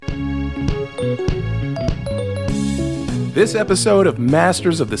This episode of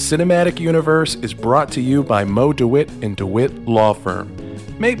Masters of the Cinematic Universe is brought to you by Mo DeWitt and DeWitt Law Firm.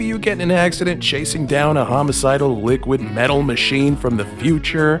 Maybe you get in an accident chasing down a homicidal liquid metal machine from the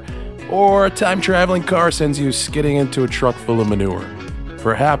future, or a time-traveling car sends you skidding into a truck full of manure.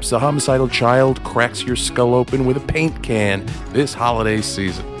 Perhaps a homicidal child cracks your skull open with a paint can this holiday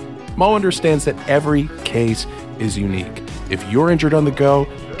season. Mo understands that every case is unique. If you're injured on the go,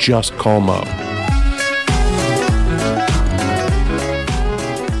 just call Mo.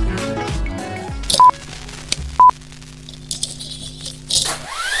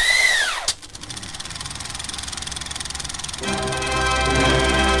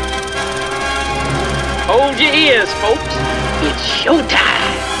 Hold your ears, folks. It's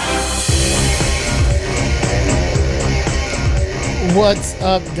showtime. What's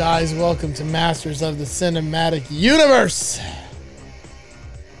up, guys? Welcome to Masters of the Cinematic Universe.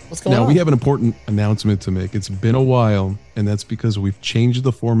 What's going on? Now, we have an important announcement to make. It's been a while, and that's because we've changed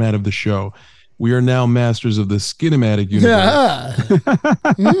the format of the show. We are now Masters of the Skinematic Universe.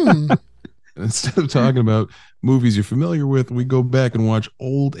 Yeah. Instead of talking about movies you're familiar with, we go back and watch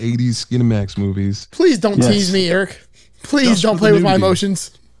old 80s Skinemax movies. Please don't tease me, Eric. Please Just don't for play the with my nudity.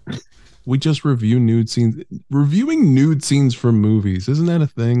 emotions. We just review nude scenes. Reviewing nude scenes from movies. Isn't that a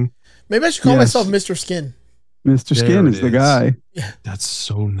thing? Maybe I should call Yes. myself Mr. Skin. Mr. There Skin it is the is. guy. That's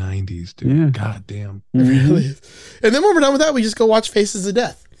so 90s, dude. Yeah. God damn. It really is. And then when we're done with that, we just go watch Faces of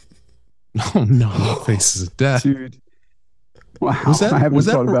Death. Oh, no. Faces of Death. Dude. Wow. Was that- I haven't was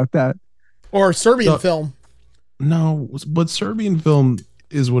that thought for- about that. Or Serbian No. film. No, but Serbian film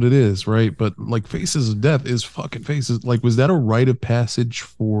is what it is, right? But like Faces of Death is fucking Faces. Like, was that a rite of passage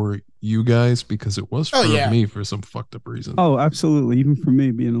for you guys? Because it was for Oh, yeah. me for some fucked up reason. Oh, absolutely. Even for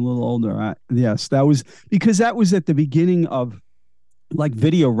me being a little older. Yes, that was because that was at the beginning of like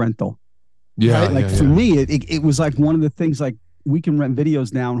video rental. yeah, right? Like yeah, for yeah. me, it was like one of the things like we can rent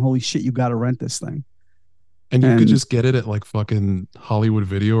videos now and holy shit, you got to rent this thing. And you could and- just get it at like fucking Hollywood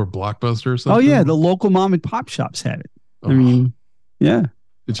Video or Blockbuster or Oh something. yeah, the local mom and pop shops had it. Oh, I mean, yeah.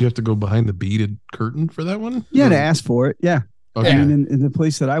 did you have to go behind the beaded curtain for that one? You had to Or- ask for it. Yeah. Okay. I mean, in the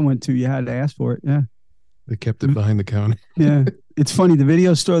place that I went to, you had to ask for it. Yeah. They kept it behind the counter. Yeah. It's funny. The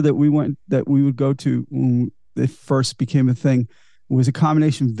video store that we would go to when it first became a thing was a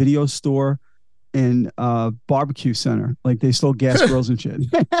combination video store and barbecue center. Like they sold gas grills and shit.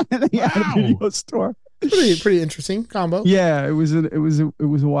 They had a Wow. video store. Pretty interesting combo. Yeah. It was a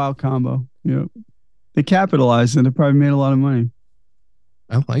wild combo. You know, they capitalized and it probably made a lot of money.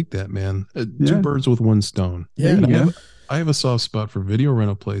 I like that, man. Yeah. Two birds with one stone. Yeah. There you go. I have a soft spot for video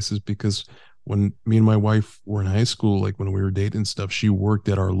rental places because when me and my wife were in high school, like when we were dating and stuff, she worked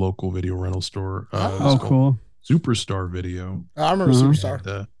at our local video rental store. It was Oh, called cool. Superstar Video. I remember Uh-huh. Superstar.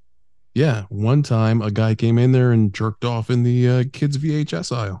 And, yeah, one time a guy came in there and jerked off in the kids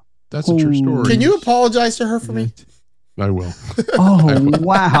VHS aisle. That's a true Oh. story. Can you apologize to her for me? I will. Oh,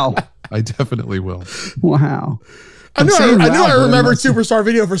 wow. I definitely will. Wow. I knew saying I wow, but remembered I'm not- Superstar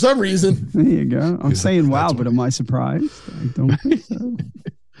Video for some reason. There you go. I'm Yeah, saying wow, that's but what- am I surprised? I don't think so.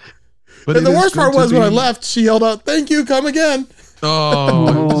 But And the it is worst part good to was when I be- left, she yelled out, "Thank you, come again." Oh,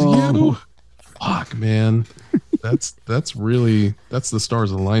 it was Oh. you. Fuck, man. That's the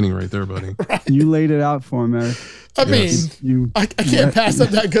stars aligning right there, buddy. You laid it out for him, Eric. I Yes. mean, I can't pass up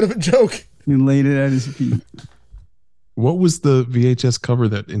that good of a joke. You laid it at his feet. What was the VHS cover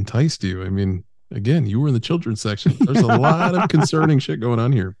that enticed you? I mean, again, you were in the children's section. There's a lot of concerning shit going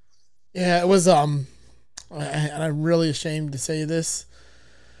on here. Yeah, it was and I'm really ashamed to say this.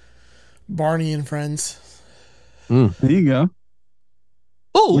 Barney and Friends. There you go.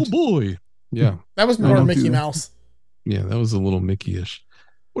 Oh boy. Yeah. That was I more don't Mickey do that. Mouse. Yeah, that was a little Mickey-ish.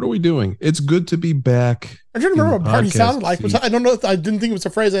 What are we doing? It's good to be back. I'm trying to remember in what Barney podcast sounded like, which feed. I don't know. I didn't think it was a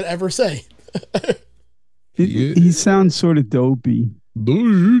phrase I'd ever say. Yeah. He sounds sort of dopey.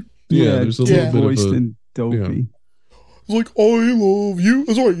 Yeah, there's a yeah. little bit voiced of a and dopey. It's like, I love you.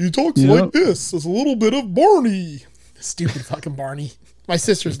 That's right. He talks Yep. like this. It's a little bit of Barney. Stupid fucking Barney. My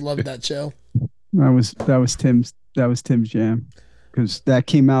sisters loved that show. That was Tim's jam, because that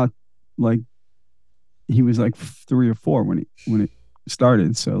came out like he was like 3 or 4 when it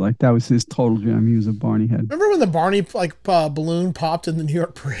started. So like that was his total jam. He was a Barney head. Remember when the Barney balloon popped in the New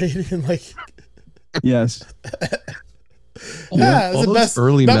York Parade and like Yes. yeah, it was all the those best.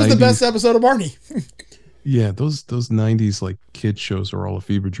 early That was the 90s best episode of Barney. Yeah, those 90s like kid shows are all a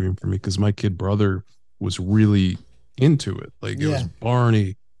fever dream for me because my kid brother was really into it. Like it was Yeah.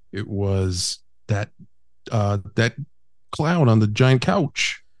 Barney, it was that clown on the giant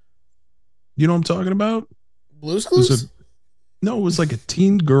couch. You know what I'm talking about? Blue's It was Clues. No, it was like a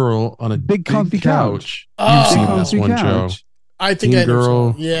teen girl on a Big comfy couch. Oh. You've seen Big this comfy one, Joe. couch. I think Teen I know. girl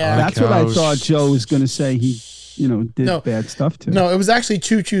Which one. Yeah. on a That's what I couch. thought Joe was going to say. He, did No. bad stuff to. No, it was actually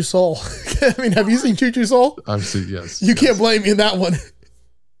Choo Choo Soul. I mean, have you seen Choo Choo Soul? I've seen, yes. You can't blame me in that one.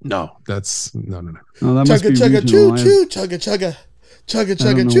 No, that's no. Oh, that must Chugga be chugga regional. choo choo chugga chugga chugga I don't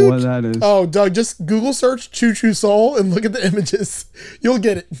chugga know choo. what that is. Oh, Doug, just Google search Choo Choo Soul and look at the images. You'll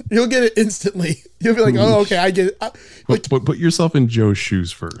get it. You'll get it instantly. You'll be like, oh, okay, I get it. But put yourself in Joe's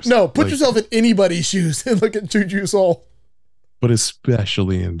shoes first. No, put yourself in anybody's shoes and look at Choo Choo Soul. But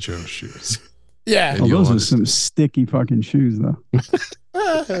especially in Joe's shoes. Yeah. Oh, you'll those are understand. some sticky fucking shoes, though.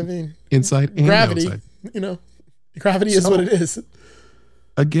 I mean, Inside and gravity, outside. Gravity is So- what it is.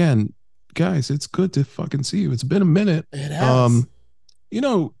 Again, guys, it's good to fucking see you. It's been a minute. It has.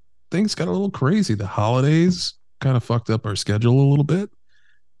 Things got a little crazy. The holidays kind of fucked up our schedule a little bit.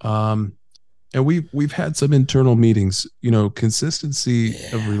 And we've had some internal meetings. Consistency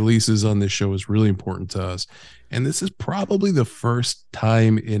of releases on this show is really important to us. And this is probably the first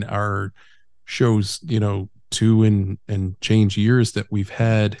time in our show's, 2 and change years that we've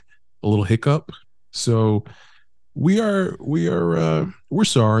had a little hiccup. So we're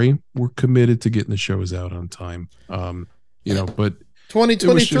sorry. We're committed to getting the shows out on time. But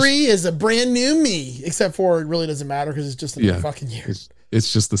 2023 is a brand new me, except for it really doesn't matter because it's just a new fucking year.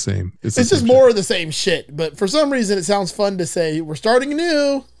 it's just the same. It's the It's just same more shit. of the same shit. But for some reason, it sounds fun to say we're starting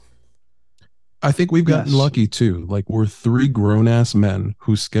new. I think we've gotten Yes. lucky too. Like we're 3 grown ass men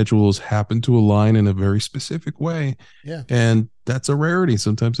whose schedules happen to align in a very specific way. Yeah. And that's a rarity.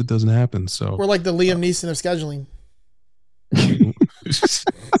 Sometimes it doesn't happen. So We're like the Liam Neeson of scheduling.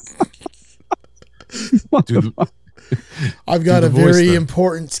 Dude, I've got Do a the voice very then.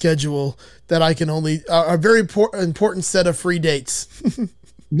 important schedule that I can only a very important set of free dates.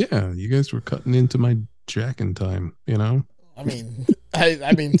 yeah, you guys were cutting into my jacking time, I mean,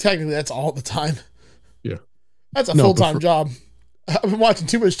 I mean, technically that's all the time. Yeah. That's a No, full time but job. I've been watching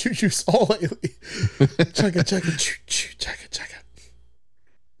too much Choo Choo Soul lately. Chugga chugga choo choo chugga chugga.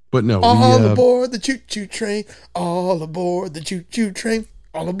 But no, All aboard the choo choo train. All aboard the choo choo train.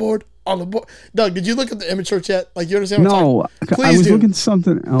 All aboard. All aboard. Doug, did you look at the image search yet? Like, you understand what I'm No, talking? I Please was do. looking at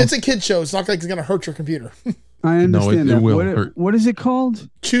something else. It's a kid show. It's not like it's going to hurt your computer. I understand it that. will What, hurt. what is it called?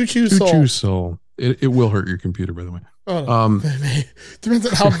 Choo Choo Choo Soul. Choo Soul. It will hurt your computer, by the way. Oh, no. Um, Depends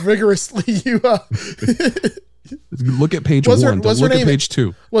on how vigorously you. Look at page What's her- 1. Don't what's her look at name? page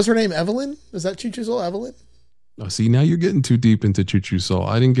 2. Was her name Evelyn? Is that Choo Choo Soul Evelyn? Oh, see, now you're getting too deep into Choo Choo Soul.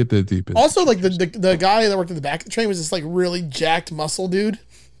 I didn't get that deep into Also, like the guy that worked at the back of the train was this like really jacked muscle dude.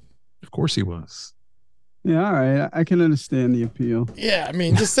 Of course he was. Yeah, all right. I can understand the appeal. Yeah, I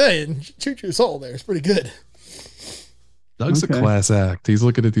mean, just saying, Choo Choo Soul there is pretty good. Doug's Okay. a class act. He's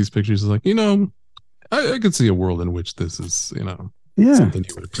looking at these pictures. He's like, I could see a world in which this is, Yeah. something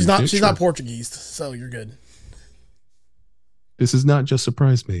you would appreciate. She's not Portuguese, so you're good. This has not just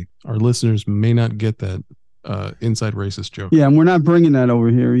surprised me. Our listeners may not get that inside racist joke. Yeah, and we're not bringing that over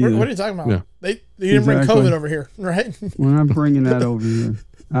here either. What are you talking about? Yeah. They didn't bring Exactly. COVID over here, right? We're not bringing that over here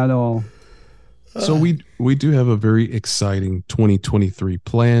at all. So we do have a very exciting 2023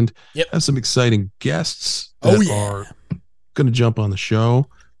 planned. Yep. Have some exciting guests that Oh, yeah. are going to jump on the show.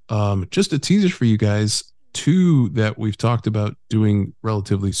 Just a teaser for you guys. 2 that we've talked about doing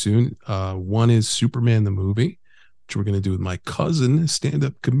relatively soon. One is Superman the movie, which we're going to do with my cousin,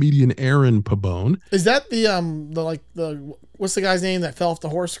 stand-up comedian Aaron Pabone. Is that the what's the guy's name that fell off the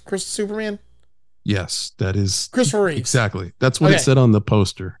horse? Chris Superman? Yes, that is Christopher Reeves. exactly. That's what Okay. it said on the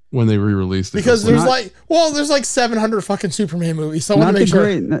poster when they re-released it. Because It was there's there's like 700 fucking Superman movies. So I want Not to the make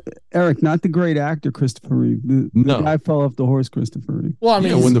sure. great Eric, not the great actor Christopher Reeve. The No. guy fell off the horse, Christopher Reeve. Well, I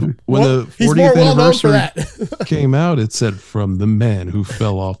mean, yeah, when the he's 40th more well known for anniversary that. came out, it said from the man who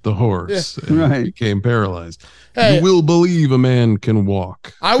fell off the horse and Right. became paralyzed. Hey. You will believe a man can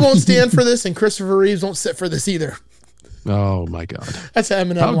walk. I won't stand for this, and Christopher Reeves won't sit for this either. Oh my God. That's an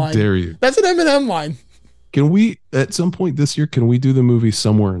Eminem How line. dare you? That's an Eminem line. Can we, at some point this year, can we do the movie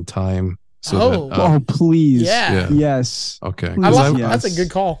Somewhere in Time? Oh. Oh, please. Yeah. Yes. Okay. I 'Cause love, Yes. That's a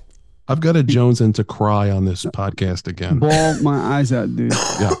good call. I've got a Jones and to cry on this podcast again. Ball my eyes out, dude.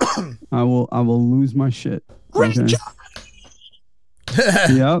 Yeah. I will lose my shit. Okay.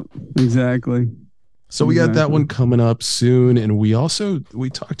 Yep. Exactly. So we got that Exactly. one coming up soon. And we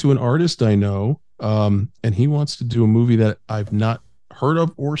talked to an artist I know, and he wants to do a movie that I've not heard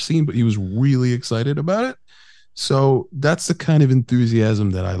of or seen, but he was really excited about it. So that's the kind of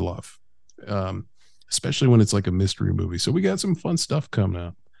enthusiasm that I love, especially when it's like a mystery movie. So we got some fun stuff coming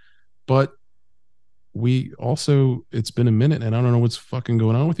up. But it's been a minute and I don't know what's fucking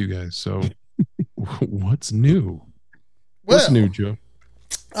going on with you guys. So what's new? What's Well, new, Joe?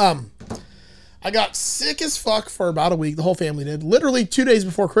 I got sick as fuck for about a week. The whole family did. Literally 2 days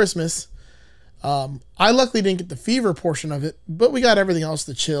before Christmas. I luckily didn't get the fever portion of it, but we got everything else: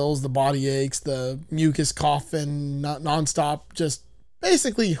 the chills, the body aches, the mucus coughing, not nonstop, just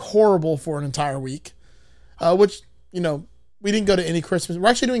basically horrible for an entire week. Which, we didn't go to any Christmas. We're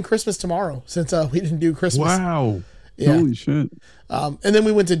actually doing Christmas tomorrow since we didn't do Christmas. Wow. Yeah. Holy shit. And then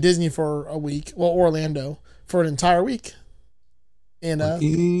we went to Disney for a week. Well, Orlando for an entire week. And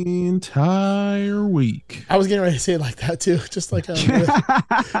Entire week. I was getting ready to say it like that too, just like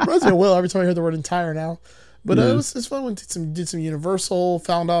reminds me of Will every time I hear the word entire now. But it's fun. We did some Universal.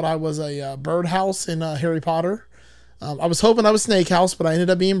 Found out I was a birdhouse in Harry Potter. I was hoping I was Snake House, but I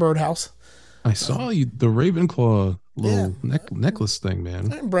ended up being Birdhouse. I saw you the Ravenclaw little necklace thing,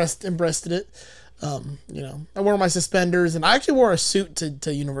 man. I breasted it. I wore my suspenders, and I actually wore a suit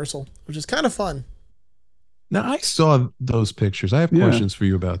to Universal, which is kind of fun. Now, I saw those pictures. I have questions for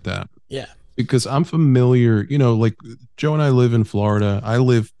you about that. Yeah. Because I'm familiar, like Joe and I live in Florida. I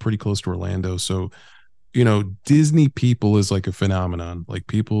live pretty close to Orlando. So, Disney people is like a phenomenon.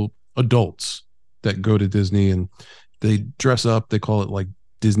 Like adults that go to Disney and they dress up. They call it like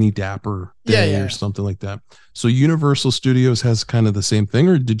Disney Dapper Day or something like that. So Universal Studios has kind of the same thing,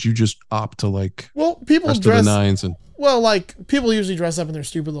 or did you just opt to people dress to the nines and people usually dress up in their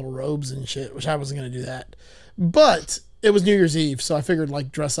stupid little robes and shit, which I wasn't going to do that. But it was New Year's Eve, so I figured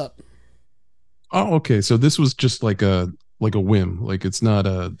dress up. Oh, okay. So this was just like a whim. Like it's not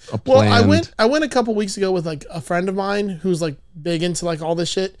a planned... Well, I went a couple weeks ago with a friend of mine who's big into all this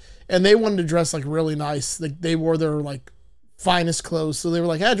shit, and they wanted to dress really nice. They wore their finest clothes, so they were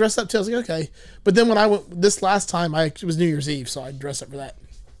like, "Hey, dress up too." I was like, "Okay." But then when I went this last time, it was New Year's Eve, so I dressed up for that.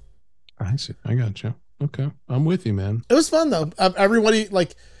 I see. I got you. Okay, I'm with you, man. It was fun though. Everybody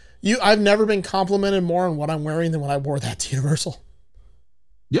I've never been complimented more on what I'm wearing than when I wore that to Universal.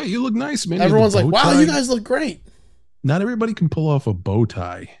 Yeah, you look nice, man. Everyone's like, "Wow, you guys look great." Not everybody can pull off a bow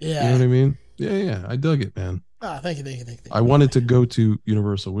tie. Yeah. You know what I mean? Yeah. I dug it, man. Thank you. I wanted to go to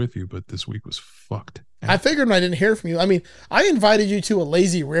Universal with you, but this week was fucked. I figured when I didn't hear from you. I mean, I invited you to a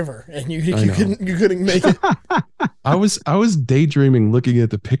lazy river, and you couldn't make it. I was daydreaming, looking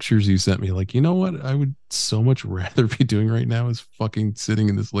at the pictures you sent me. Like, you know what? I would so much rather be doing right now is fucking sitting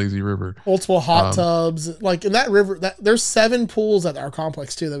in this lazy river. Multiple hot tubs, in that river. There's 7 pools at our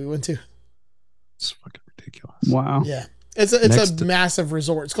complex too that we went to. It's fucking ridiculous. Wow. Yeah, it's a massive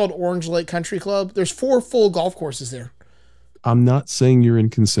resort. It's called Orange Lake Country Club. There's 4 full golf courses there. I'm not saying you're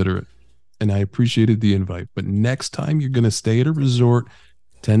inconsiderate, and I appreciated the invite, but next time you're going to stay at a resort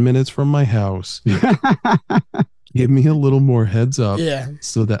 10 minutes from my house, give me a little more heads up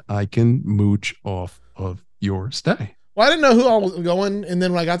so that I can mooch off of your stay. Well, I didn't know who all was going, and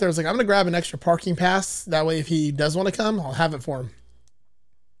then when I got there, I was like, I'm going to grab an extra parking pass. That way, if he does want to come, I'll have it for him.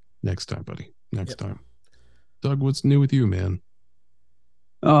 Next time, buddy. Next time. Doug, what's new with you, man?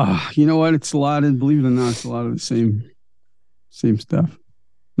 You know what? It's a lot, and believe it or not, it's a lot of the same stuff.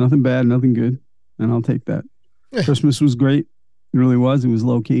 Nothing bad, nothing good, and I'll take that. Christmas was great. It really was. It was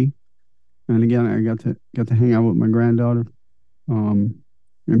low key, and again, I got to hang out with my granddaughter. And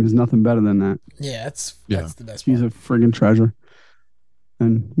there's nothing better than that. Yeah, that's the best. She's a friggin' treasure.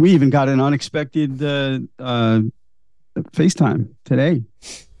 And we even got an unexpected FaceTime today.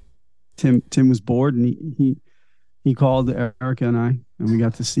 Tim was bored, and he called Erica and I, and we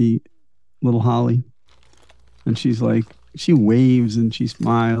got to see little Holly. And she's like, she waves and she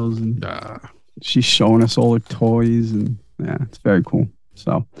smiles, and she's showing us all her toys, and it's very cool.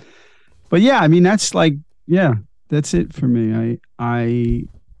 So, but yeah, I mean, that's it for me. I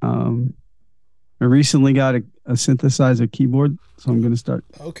recently got a synthesizer keyboard, so I'm going to start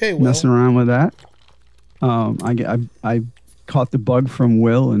messing around with that. I caught the bug from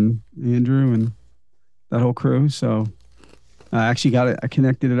Will and Andrew and that whole crew, so I actually I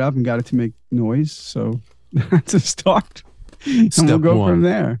connected it up and got it to make noise. So that's a start, and we'll go from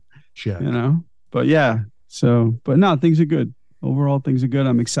there. Check. But yeah. So, but no, things are good. Overall, things are good.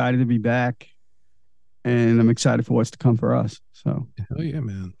 I'm excited to be back, and I'm excited for what's to come for us. So, hell yeah,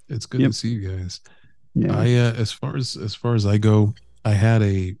 man! It's good to see you guys. Yeah. I as far as I go, I had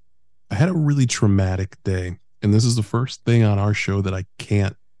a really traumatic day, and this is the first thing on our show that I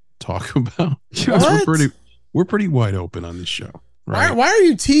can't talk about. We're pretty wide open on this show. Right? Why are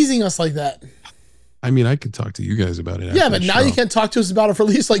you teasing us like that? I mean, I could talk to you guys about it. Yeah, but now you can't talk to us about it for at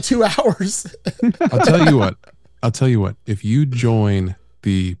least 2 hours. I'll tell you what. If you join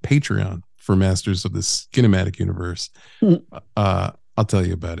the Patreon for Masters of the Cinematic Universe, I'll tell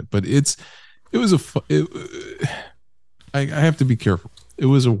you about it. But I have to be careful. It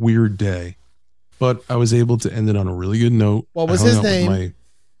was a weird day, but I was able to end it on a really good note. What was I hung his out with name?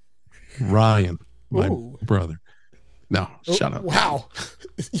 Ryan, my Ooh. brother. No, shut up. Wow.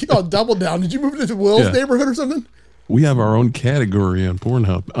 You got double down. Did you move into Will's neighborhood or something? We have our own category on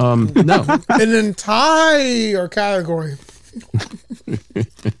Pornhub. No. An entire category.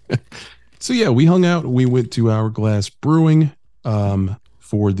 So yeah, we hung out. We went to Hourglass Brewing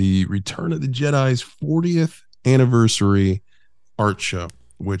for the Return of the Jedi's 40th anniversary art show,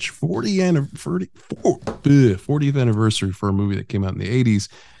 which 40th anniversary for a movie that came out in the 80s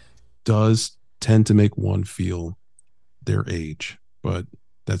does tend to make one feel their age, but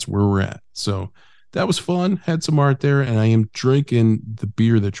that's where we're at. So that was fun. Had some art there, and I am drinking the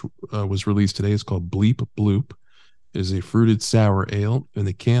beer that was released today. It's called Bleep Bloop. It is a fruited sour ale, and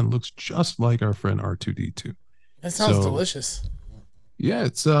the can looks just like our friend R2D2. That sounds delicious. Yeah,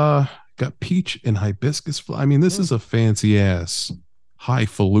 it's got peach and hibiscus. I mean, this is a fancy ass,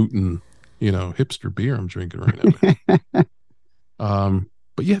 highfalutin, hipster beer I'm drinking right now.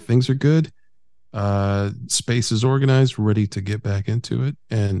 But yeah, things are good. Space is organized, ready to get back into it,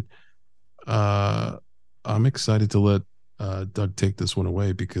 and I'm excited to let Doug take this one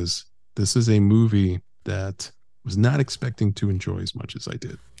away, because this is a movie that I was not expecting to enjoy as much as I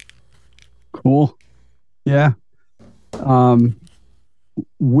did. Cool. Yeah. I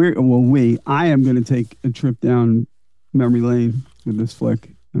am going to take a trip down memory lane with this flick.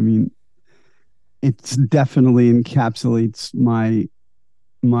 I mean, it's definitely encapsulates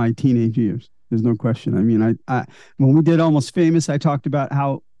my teenage years. There's no question. I mean, I when we did Almost Famous, I talked about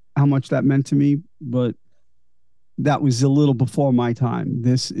how much that meant to me, but that was a little before my time.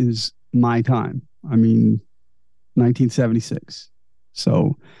 This is my time. I mean, 1976.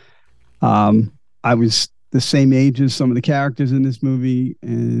 So I was the same age as some of the characters in this movie,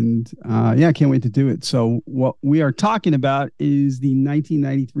 and I can't wait to do it. So what we are talking about is the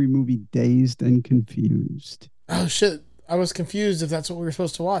 1993 movie Dazed and Confused. Oh shit, I was confused if that's what we were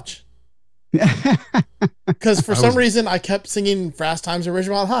supposed to watch. Because for some reason I kept singing Fast Times at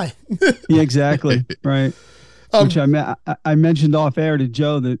Ridgemont High. Yeah, exactly. Right. Which I mentioned off air to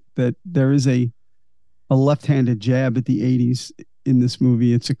Joe that there is a left-handed jab at the 80s in this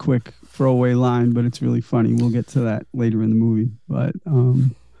movie. It's a quick throwaway line, but it's really funny. We'll get to that later in the movie. But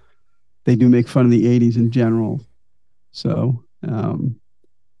they do make fun of the 80s in general. So, and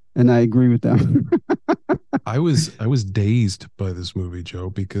I agree with them. I was dazed by this movie, Joe,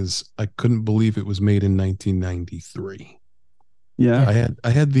 because I couldn't believe it was made in 1993. Yeah. I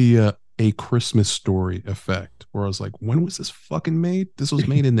had the A Christmas Story effect, where I was like, when was this fucking made? This was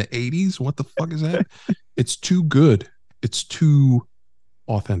made in the 80s? What the fuck is that? It's too good. It's too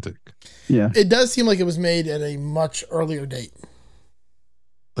authentic. Yeah. It does seem like it was made at a much earlier date.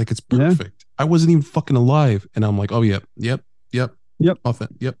 Like, it's perfect. I wasn't even fucking alive, and I'm like, oh, yep.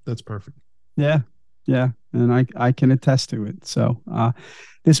 Authentic. Yep, that's perfect. Yeah. Yeah. And I can attest to it. So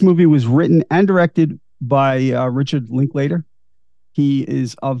this movie was written and directed by Richard Linklater. He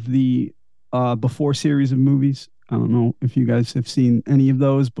is of the Before series of movies. I don't know if you guys have seen any of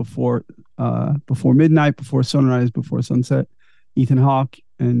those. Before Midnight, Before Sunrise, Before Sunset, Ethan Hawke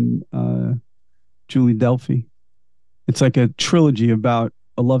and Julie Delpy. It's like a trilogy about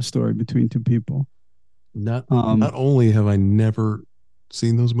a love story between two people. Not only have I never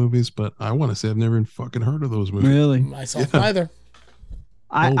seen those movies, but I want to say I've never even fucking heard of those movies. Really? Myself neither.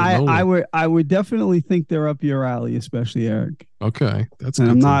 I would definitely think they're up your alley, especially Eric. Okay, that's.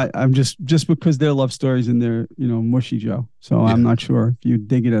 And I'm just because they're love stories and they're mushy, Joe. So I'm not sure if you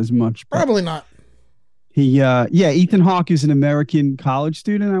dig it as much. Probably not. Ethan Hawke is an American college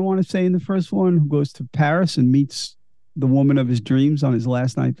student, I want to say, in the first one, who goes to Paris and meets the woman of his dreams on his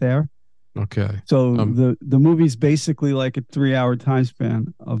last night there. Okay. So the movie's basically like a 3-hour time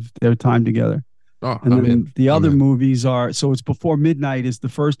span of their time together. Oh, and then the other movies are, so it's Before Midnight is the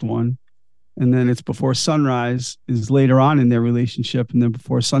first one, and then it's Before Sunrise is later on in their relationship, and then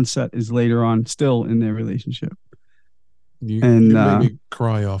Before Sunset is later on still in their relationship. You made me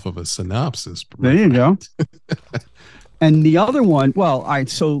cry off of a synopsis. There you go. And the other one, well, all right,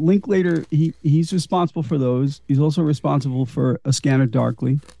 so Linklater, he's responsible for those. He's also responsible for A Scanner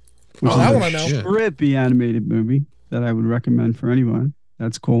Darkly, which is that a one I know. trippy animated movie that I would recommend for anyone.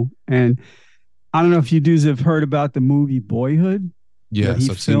 That's cool. And I don't know if you dudes have heard about the movie Boyhood. Yes,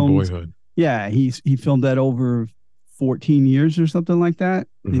 I've seen Boyhood. Yeah, he filmed that over 14 years or something like that.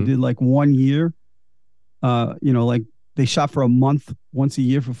 Mm-hmm. They did like 1 year. Like they shot for a month once a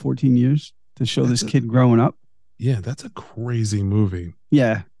year for 14 years to show this kid growing up. Yeah, that's a crazy movie.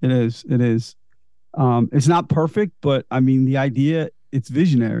 Yeah, it is. It is. It's not perfect, but I mean, the idea, it's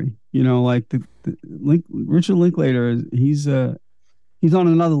visionary. Like Richard Linklater, he's he's on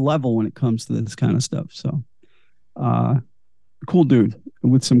another level when it comes to this kind of stuff. So, cool dude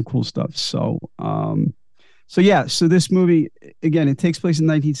with some cool stuff. So this movie, again, it takes place in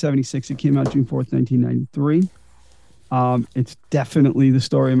 1976. It came out June 4th, 1993. It's definitely the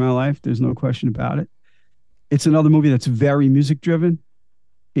story of my life. There's no question about it. It's another movie that's very music driven.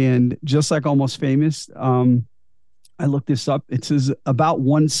 And just like Almost Famous, I looked this up. It says about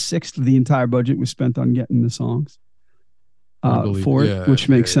 1/6 of the entire budget was spent on getting the songs for it, which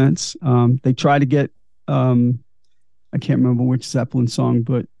makes sense. They tried to get, I can't remember which Zeppelin song,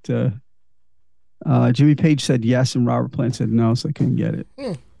 but Jimmy Page said yes and Robert Plant said no, so I couldn't get it.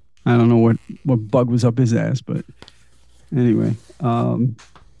 I don't know what bug was up his ass, but anyway. And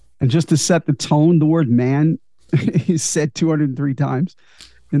just to set the tone, the word man is said 203 times.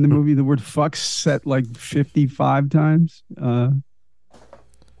 In the movie, the word fuck's set like 55 times.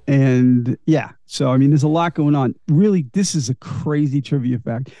 And yeah, so I mean, there's a lot going on. Really, this is a crazy trivia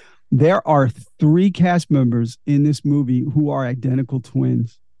fact. There are 3 cast members in this movie who are identical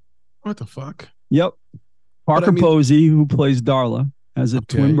twins. What the fuck? Yep. Parker Posey, who plays Darla, has a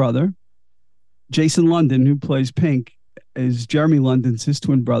twin brother. Jason London, who plays Pink, is Jeremy London's his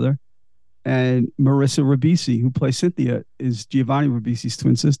twin brother. And Marissa Ribisi, who plays Cynthia, is Giovanni Ribisi's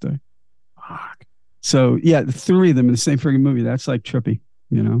twin sister. Fuck. So yeah, the 3 of them in the same freaking movie. That's like trippy,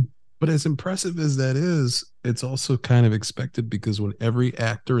 you know? But as impressive as that is, it's also kind of expected because when every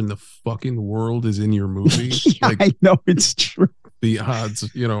actor in the fucking world is in your movie, I know it's true. The odds,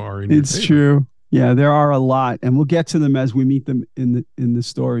 are in your It's favor. true. Yeah, there are a lot, and we'll get to them as we meet them in the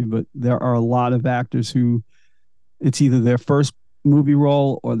story. But there are a lot of actors who it's either their first movie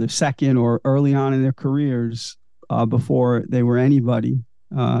role or their second or early on in their careers before they were anybody.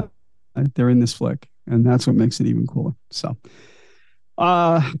 They're in this flick, and that's what makes it even cooler. So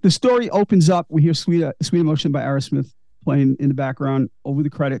the story opens up. We hear Sweet Emotion by Aerosmith playing in the background over the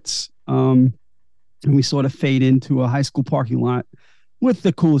credits. And we sort of fade into a high school parking lot with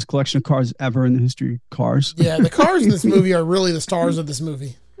the coolest collection of cars ever in the history of cars. Yeah, the cars in this movie are really the stars of this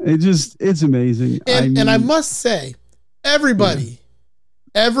movie. It's amazing. And I must say, everybody,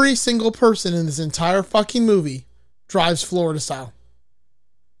 every single person in this entire fucking movie drives Florida style.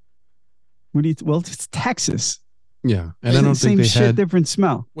 Well, it's Texas. Yeah, and I don't think they had different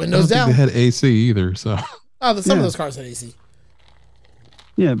smell. Windows down. They had AC either, so. Some of those cars had AC.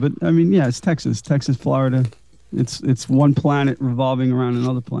 Yeah, but I mean, it's Texas, Florida. It's one planet revolving around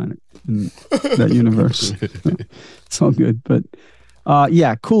another planet in that universe. So, it's all good, but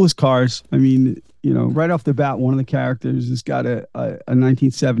coolest cars. I mean, right off the bat, one of the characters has got a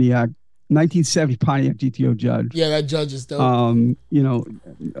 1970 Pontiac GTO Judge. Yeah, that Judge is dope.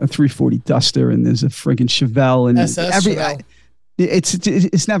 A 340 Duster, and there's a friggin' Chevelle, and Chevelle.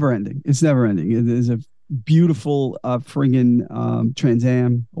 It's never ending. It's never ending. There's a beautiful friggin' Trans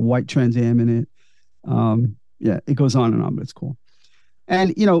Am, a white Trans Am in it. It goes on and on, but it's cool.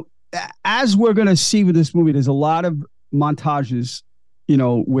 And as we're gonna see with this movie, there's a lot of montages,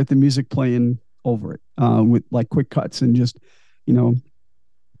 with the music playing over it, with like quick cuts and just,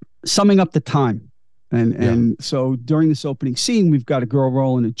 summing up the time. And so during this opening scene, we've got a girl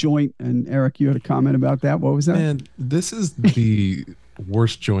rolling a joint. And Eric, you had a comment about that. What was that? Man, this is the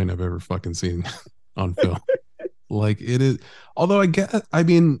worst joint I've ever fucking seen on film. Like it is. Although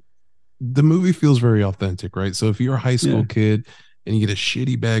the movie feels very authentic, right? So if you're a high school kid and you get a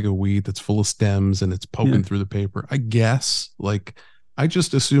shitty bag of weed that's full of stems and it's poking through the paper, I guess, like, I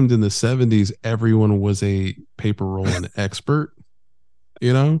just assumed in the 70s everyone was a paper rolling expert,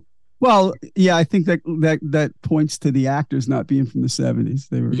 Well, yeah, I think that points to the actors not being from the 70s.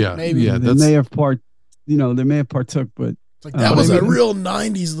 They were they may have partook, but like that was a real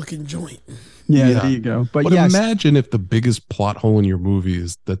 90s looking joint. Yeah, there you go. But imagine if the biggest plot hole in your movie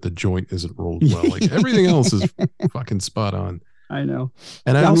is that the joint isn't rolled well. Like everything else is fucking spot on. I know.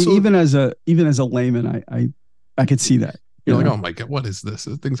 And I also, even as a layman, I could see that. You're like, oh my God, what is this?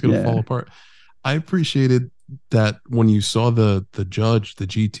 This thing's gonna fall apart. I appreciated that when you saw the Judge, the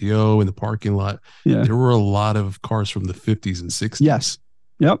GTO in the parking lot, there were a lot of cars from the 50s and 60s. Yes.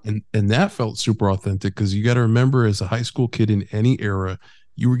 Yep. And that felt super authentic because you got to remember, as a high school kid in any era,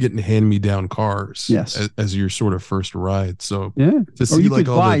 you were getting hand-me-down cars as your sort of first ride. So to see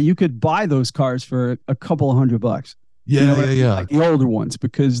you could buy those cars for a couple of $100. Like the older ones,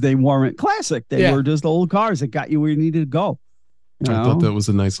 because they weren't classic. They were just old cars that got you where you needed to go. I thought that was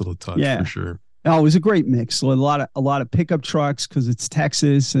a nice little touch for sure. Oh, it was a great mix. So a lot of pickup trucks because it's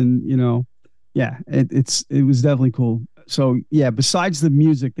Texas, and it was definitely cool. So besides the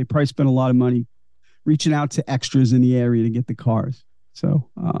music, they probably spent a lot of money reaching out to extras in the area to get the cars. So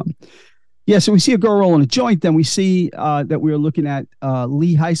Yeah, so we see a girl rolling a joint. Then we see that we are looking at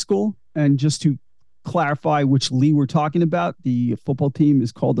Lee High School. And just to clarify which Lee we're talking about, the football team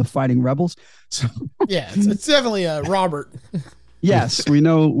is called the Fighting Rebels. So yeah, it's definitely Robert. yes, we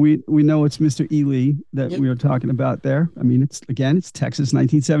know it's Mr. E. Lee that we are talking about there. I mean, it's Texas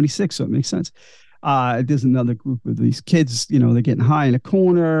 1976, so it makes sense. There's another group of these kids, they're getting high in a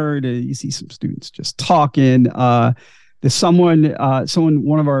corner. You see some students just talking. There's someone,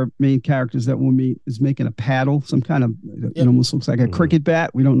 one of our main characters that we'll meet is making a paddle, some kind of, it almost looks like a cricket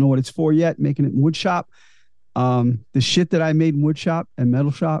bat. We don't know what it's for yet, making it in wood shop. The shit that I made in wood shop and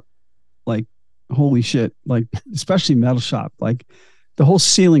metal shop, like, holy shit, like, especially metal shop, like the whole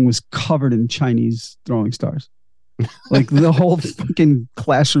ceiling was covered in Chinese throwing stars. Like the whole fucking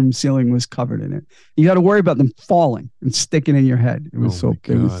classroom ceiling was covered in it. You got to worry about them falling and sticking in your head. It was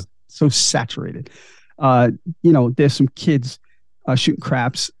it was so saturated. There's some kids shooting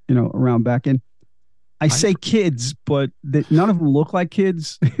craps, around back in. I say kids, but none of them look like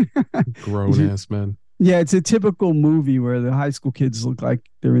kids. Grown ass men. Yeah, it's a typical movie where the high school kids look like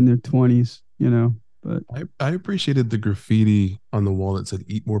they're in their 20s, But I appreciated the graffiti on the wall that said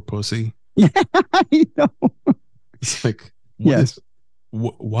 "Eat more pussy." Yeah, I know. It's like, yes.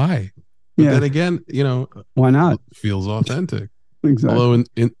 Why? But then again, why not? Feels authentic. Exactly. Although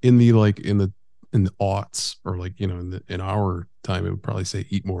in the aughts, or like, in our time, it would probably say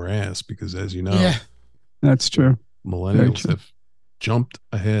 "eat more ass," because as you know, that's true. Millennials have jumped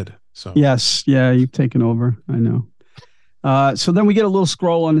ahead. So yes, you've taken over. I know. So then we get a little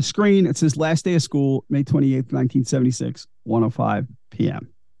scroll on the screen. It says last day of school, May 28th, 1976, 1:05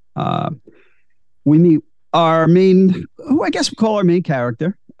 p.m. We meet our main, who I guess we call our main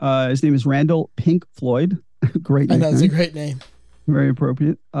character. His name is Randall Pink Floyd. Great name. I know, it's a great name. Very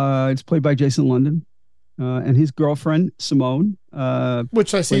appropriate. It's played by Jason London, and his girlfriend Simone,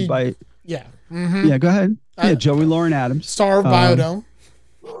 which I see by yeah. Mm-hmm. Yeah, go ahead. Joey Lauren Adams, star of Biodome.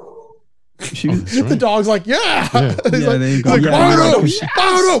 The dog's like, yeah. He's like,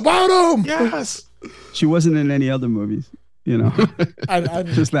 Biodome. Yes. She wasn't in any other movies,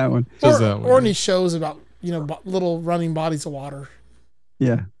 just that one. Or any shows about little running bodies of water.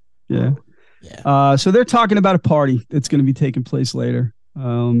 Yeah. So they're talking about a party that's going to be taking place later.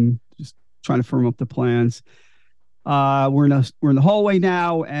 Just trying to firm up the plans. We're in the hallway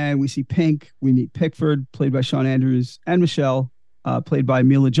now, and we see Pink. We meet Pickford, played by Sean Andrews, and Michelle, played by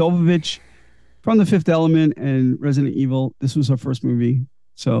Mila Jovovich, from The Fifth Element and Resident Evil. This was her first movie,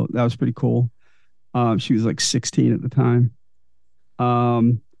 so that was pretty cool. She was like 16 at the time.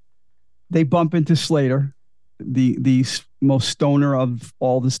 They bump into Slater, the most stoner of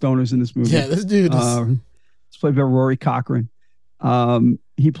all the stoners in this movie. Yeah, this dude is... It's played by Rory Cochrane.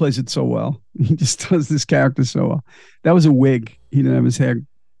 He plays it so well. He just does this character so well. That was a wig. He didn't have his hair.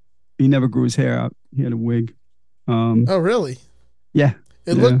 He never grew his hair out. He had a wig. Oh, really? Yeah.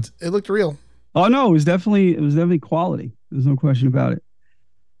 It looked real. Oh no, it was definitely quality. There's no question about it.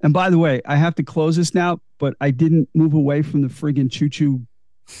 And by the way, I have to close this now, but I didn't move away from the friggin' choo-choo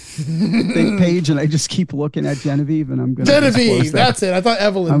page, and I just keep looking at Genevieve, and I'm gonna Genevieve. That's it. I thought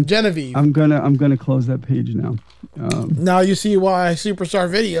Evelyn. Genevieve. I'm gonna close that page now. Now you see why Superstar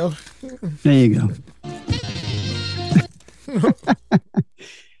Video. There you go.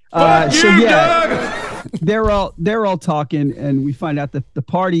 They're all talking, and we find out that the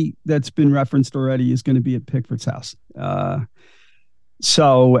party that's been referenced already is going to be at Pickford's house.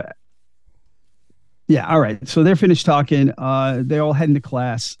 So all right. So they're finished talking. They all head into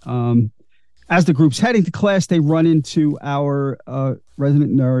class. As the group's heading to class, they run into our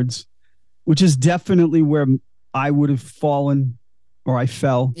resident nerds, which is definitely where I would have fallen, or I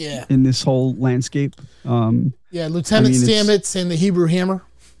fell in this whole landscape. Lieutenant Stamets and the Hebrew Hammer.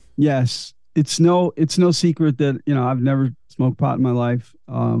 Yes. It's no secret that, I've never smoked pot in my life.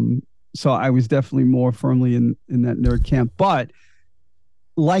 So I was definitely more firmly in that nerd camp. But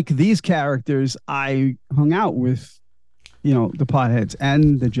like these characters, I hung out with, the potheads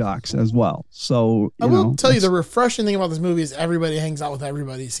and the jocks as well. So I will tell you, the refreshing thing about this movie is everybody hangs out with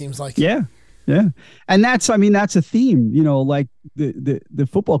everybody, it seems like. Yeah. And that's a theme, like the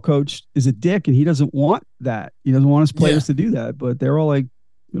football coach is a dick and he doesn't want that. He doesn't want his players to do that, but they're all like,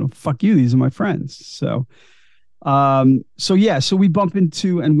 fuck you. These are my friends. So we bump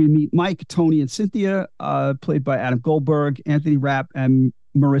into and we meet Mike, Tony, and Cynthia, played by Adam Goldberg, Anthony Rapp, and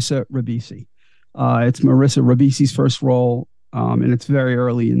Marissa Ribisi. It's Marissa Ribisi's first role, and it's very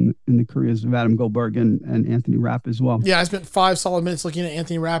early in the careers of Adam Goldberg and Anthony Rapp as well. Yeah, I spent 5 solid minutes looking at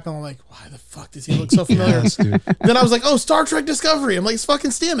Anthony Rapp, and I'm like, why the fuck does he look so familiar? Then I was like, oh, Star Trek Discovery. I'm like, it's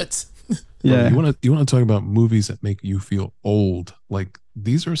fucking Stamets. Yeah. You want to talk about movies that make you feel old? Like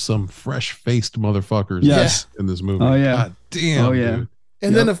these are some fresh-faced motherfuckers Yes. in this movie. Oh, yeah. God damn, Oh, yeah. dude.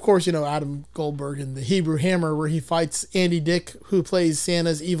 And then, of course, Adam Goldberg in the Hebrew Hammer, where he fights Andy Dick, who plays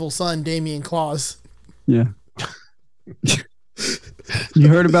Santa's evil son, Damien Claus, Yeah. You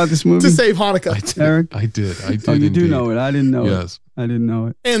heard about this movie? to save Hanukkah. Eric? I did. Oh, you do indeed. know it. I didn't know it. Yes. I didn't know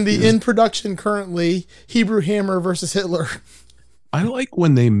it. And the in production currently Hebrew Hammer versus Hitler. I like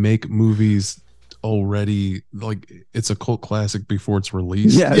when they make movies already, like it's a cult classic before it's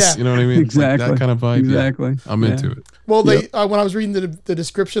released. Yes. Yeah. You know what I mean? Exactly. Like that kind of vibe. Yeah. Exactly. I'm Yeah. into it. Well, they Yep. when I was reading the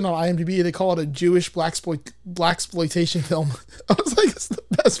description on IMDb, they call it a Jewish blaxploitation film. I was like, it's the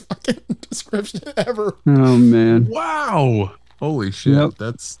best fucking description ever. Oh, man. Wow. Holy shit. Yep.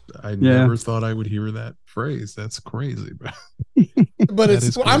 I Yeah. never thought I would hear that phrase. That's crazy, bro. But That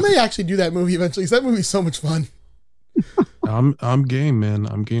is I may crazy. actually do that movie eventually, because that movie's so much fun. I'm game, man.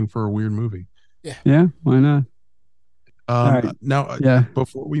 I'm game for a weird movie. Yeah. Why not? right. Now, Yeah.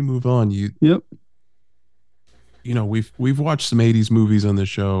 before we move on, Yep. We've watched some 80s movies on the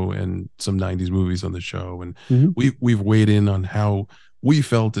show and some 90s movies on the show, and Mhm. we've weighed in on how we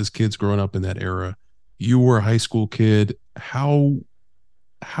felt as kids growing up in that era. You were a high school kid. How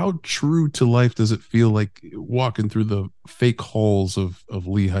true to life does it feel like walking through the fake halls of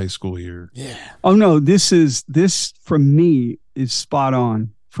Lee High School here? Yeah. Oh no, this for me is spot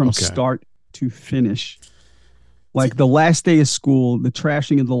on from Okay. start to finish. Like the last day of school, the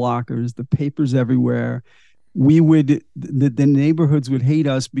trashing of the lockers, the papers everywhere. The neighborhoods would hate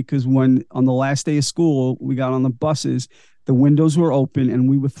us because when on the last day of school we got on the buses, the windows were open and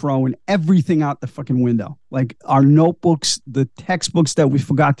we were throwing everything out the fucking window. Like our notebooks, the textbooks that we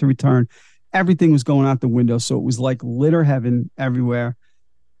forgot to return, everything was going out the window. So it was like litter heaven everywhere.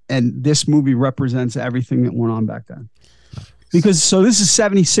 And this movie represents everything that went on back then. Because this is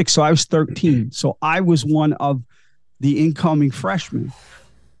 76, so I was 13. So I was one of the incoming freshmen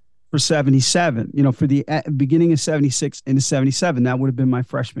for 77, for the beginning of 76 into 77. That would have been my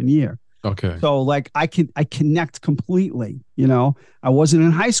freshman year. Okay. So like I connect completely, I wasn't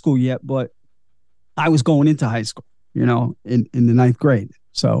in high school yet, but I was going into high school, in the ninth grade.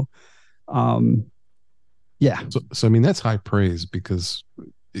 So, yeah. So I mean, that's high praise because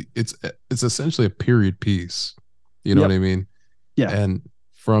it's essentially a period piece. You know Yep. what I mean? Yeah. And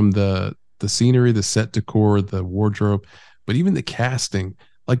from the scenery, the set decor, the wardrobe, but even the casting.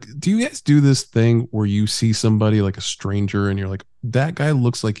 Like, do you guys do this thing where you see somebody like a stranger and you're like, that guy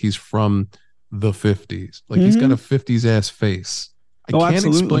looks like he's from the 50s. Like he's got a 50s ass face. I can't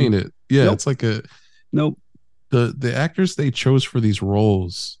absolutely. explain it. Yeah, Nope. it's like Nope. the actors they chose for these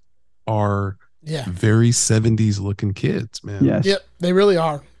roles are Yeah. very 70s looking kids, man. Yes. Yep. They really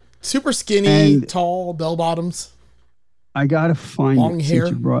are. Super skinny, And- tall, bell bottoms. I gotta find Long it hair.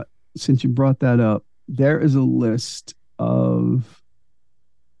 since you brought that up. There is a list of.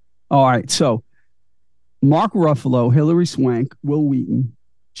 All right, so Mark Ruffalo, Hilary Swank, Will Wheaton,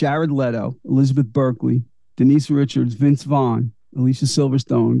 Jared Leto, Elizabeth Berkley, Denise Richards, Vince Vaughn, Alicia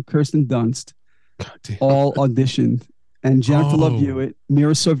Silverstone, Kirsten Dunst, God damn. all auditioned, and Jennifer Love Oh. Hewitt,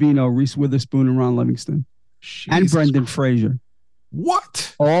 Mira Sorvino, Reese Witherspoon, and Ron Livingston, and Jesus Brendan Christ. Fraser,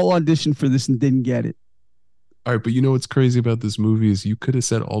 What? all auditioned for this and didn't get it. All right, but you know what's crazy about this movie is you could have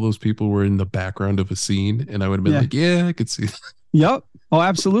said all those people were in the background of a scene, and I would have been Yeah. like, yeah, I could see that. Yep. Oh,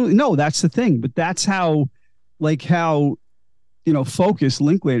 absolutely. No, that's the thing. But that's how focused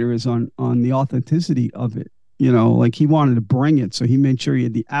Linklater is on the authenticity of it. Like he wanted to bring it, so he made sure he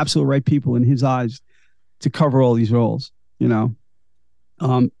had the absolute right people in his eyes to cover all these roles. Renee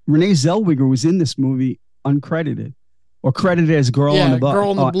Zellweger was in this movie uncredited, or credited as girl Yeah, on the bus,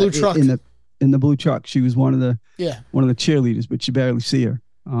 girl in the blue truck. in the blue truck. She was one of the Yeah. cheerleaders, but you barely see her.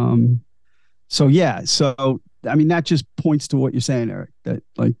 So I mean, that just points to what you're saying, Eric, that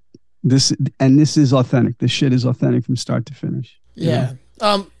like this is authentic. This shit is authentic from start to finish. Yeah.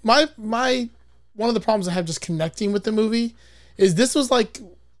 My one of the problems I have just connecting with the movie is this was like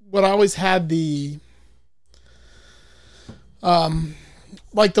what I always had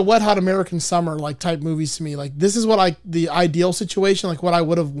like the Wet Hot American Summer like type movies to me. Like this is what the ideal situation, like what I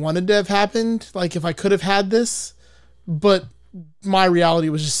would have wanted to have happened, like if I could have had this, but my reality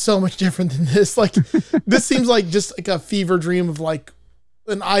was just so much different than this. Like this seems like just like a fever dream of like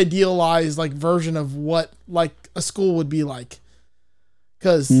an idealized like version of what like a school would be like.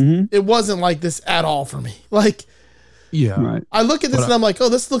 Cause it wasn't like this at all for me. Like Yeah. Right. I look at this But and I'm like, oh,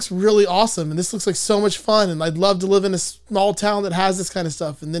 this looks really awesome. And this looks like so much fun. And I'd love to live in a small town that has this kind of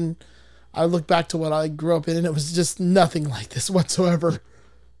stuff. And then I look back to what I grew up in and it was just nothing like this whatsoever.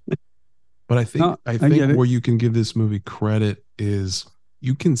 But I think No, I get it. where you can give this movie credit is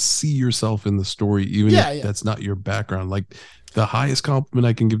you can see yourself in the story, even if that's not your background. Like, the highest compliment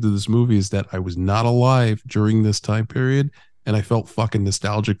I can give to this movie is that I was not alive during this time period, and I felt fucking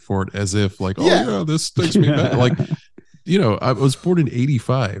nostalgic for it, as if like, this takes me back. Like, I was born in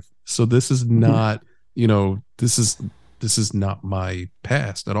 85, so this is not, this is not my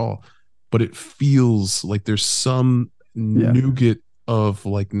past at all, but it feels like there's some nougat of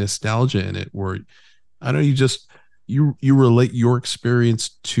like nostalgia in it, where I don't know, you relate your experience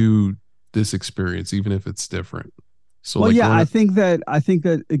to this experience, even if it's different. So I think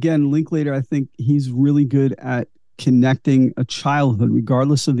that again, Linklater, I think he's really good at connecting a childhood,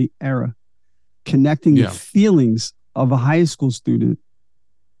 regardless of the era, connecting the feelings of a high school student,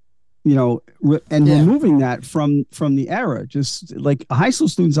 and removing that from the era. Just like a high school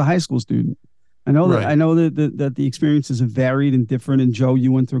student's a high school student. I know that the experiences are varied and different. And Joe,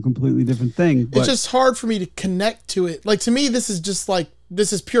 you went through a completely different thing. But it's just hard for me to connect to it. Like, to me, this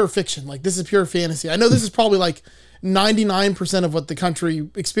is pure fiction. Like, this is pure fantasy. I know this is probably like 99% of what the country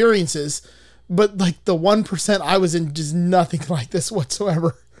experiences, but like the 1% I was in, just nothing like this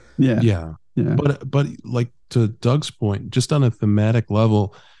whatsoever. Yeah. But like, to Doug's point, just on a thematic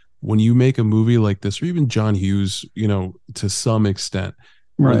level, when you make a movie like this, or even John Hughes, to some extent,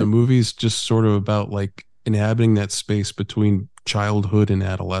 where the movie's just sort of about like inhabiting that space between childhood and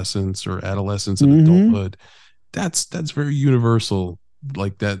adolescence, or adolescence and adulthood, that's very universal.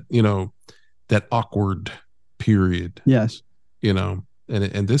 Like that, that awkward period. Yes.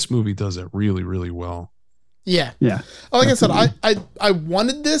 And this movie does it really, really well. Yeah. Yeah. Like I said, I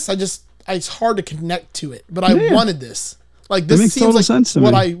wanted this. It's hard to connect to it, but I wanted this. Like, this seems like sense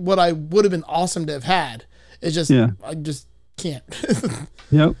what I would have been awesome to have had. It's just, I just can't.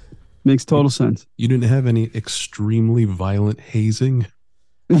 Yep. Makes total sense. You didn't have any extremely violent hazing?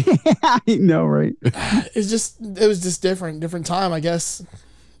 I know, right? It was just different time, I guess.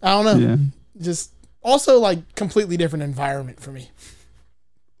 I don't know. Yeah. Just also like completely different environment for me.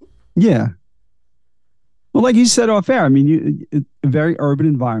 Yeah. Well, like you said off air, I mean, a very urban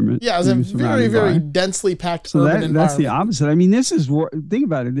environment. Yeah, it was a very, very densely packed urban environment. That's the opposite. I mean, think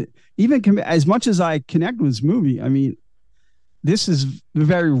about it. Even as much as I connect with this movie, I mean, this is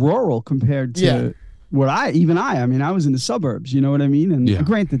very rural compared to what I mean, I was in the suburbs, you know what I mean? And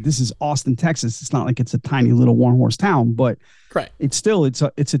granted, this is Austin, Texas. It's not like it's a tiny little one-horse town, but it's still, it's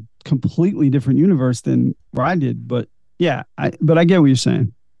a completely different universe than where I did. But yeah, I get what you're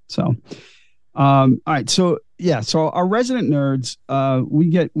saying. So, all right. So our resident nerds,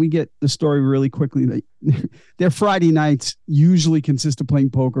 we get the story really quickly. Their Friday nights usually consist of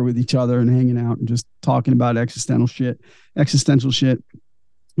playing poker with each other and hanging out and just talking about existential shit.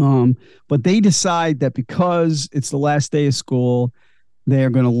 But they decide that because it's the last day of school, they are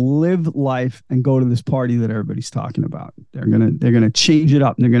going to live life and go to this party that everybody's talking about. They're going to change it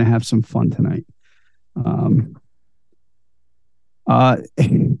up and they're going to have some fun tonight.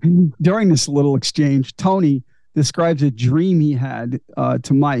 During this little exchange, Tony describes a dream he had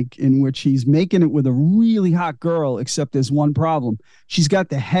to Mike, in which he's making it with a really hot girl, except there's one problem. She's got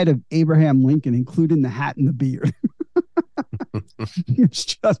the head of Abraham Lincoln, including the hat and the beard. It's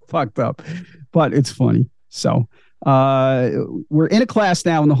just fucked up, but it's funny. So we're in a class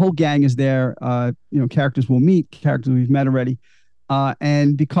now, and the whole gang is there. Characters we'll meet, characters we've met already.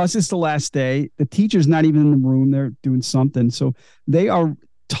 And because it's the last day, the teacher's not even in the room. They're doing something. So they are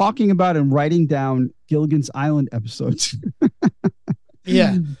talking about and writing down Gilligan's Island episodes.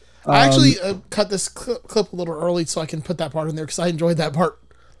 Yeah. I actually cut this clip a little early so I can put that part in there because I enjoyed that part.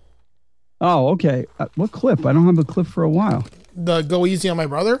 Oh, okay. What clip? I don't have a clip for a while. The Go Easy on My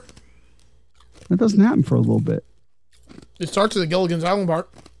Brother? That doesn't happen for a little bit. It starts with the Gilligan's Island part.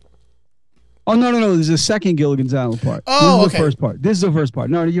 Oh, no. There's a second Gilligan's Island part. Oh, this is the first part. This is the first part.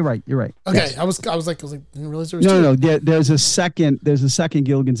 No, you're right. Okay. Yes. I was like, didn't realize there was two. No. There's a second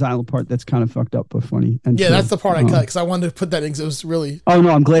Gilligan's Island part that's kind of fucked up but funny. And that's the part I cut because I wanted to put that in because it was really. Oh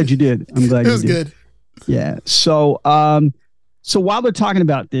no, I'm glad you did. It was good. Yeah. So while they're talking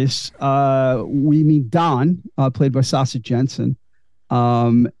about this, we meet Don, played by Sausage Jensen.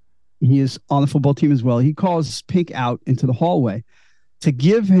 He is on the football team as well. He calls Pink out into the hallway to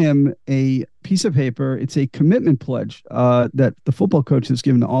give him a piece of paper. It's a commitment pledge that the football coach has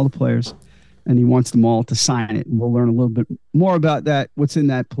given to all the players, and he wants them all to sign it. And we'll learn a little bit more about that, what's in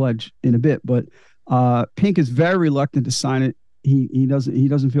that pledge in a bit. But Pink is very reluctant to sign it. He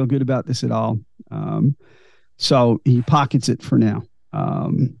doesn't feel good about this at all. So he pockets it for now.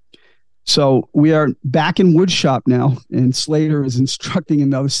 So we are back in woodshop now, and Slater is instructing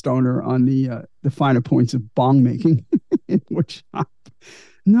another stoner on the finer points of bong making in woodshop.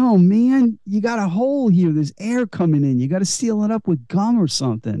 no, man, you got a hole here. There's air coming in. You got to seal it up with gum or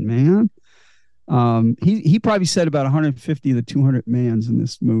something, man. He probably said about 150 of the 200 mans in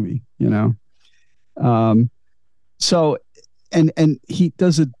this movie, you know. So, and he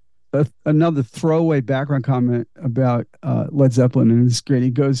does another throwaway background comment about Led Zeppelin, and it's great.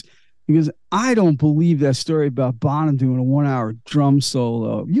 He goes, I don't believe that story about Bonham doing a 1 hour drum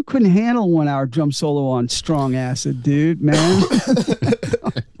solo. You couldn't handle a 1 hour drum solo on Strong Acid, dude, man.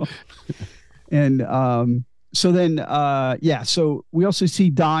 And so then, so we also see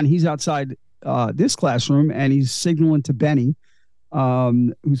Don. He's outside this classroom, and he's signaling to Benny,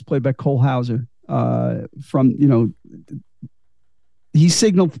 who's played by Cole Hauser. He's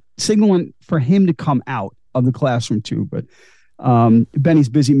signaling for him to come out of the classroom too, but Benny's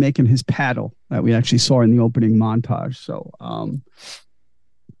busy making his paddle that we actually saw in the opening montage. So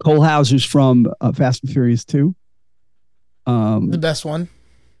Cole Hauser's from Fast and Furious 2. The best one.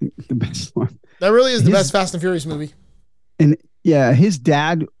 The best one. That really is the best Fast and Furious movie. And yeah, his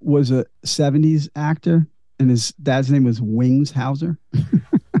dad was a 70s actor, and his dad's name was Wings Hauser.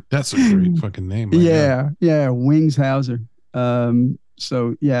 That's a great fucking name. Yeah, Wings Hauser.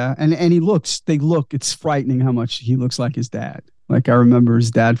 So yeah, and it's frightening how much he looks like his dad. Like I remember his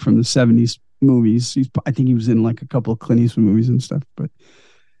dad from the 70s movies. I think he was in like a couple of Clint Eastwood movies and stuff, but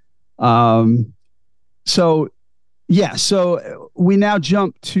so we now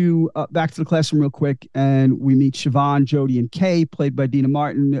jump to back to the classroom real quick, and we meet Siobhan, Jody, and Kay, played by Dina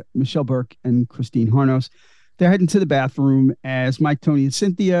Martin, Michelle Burke, and Christine Harnos. They're heading to the bathroom as Mike, Tony, and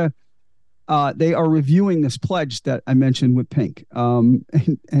Cynthia. They are reviewing this pledge that I mentioned with Pink.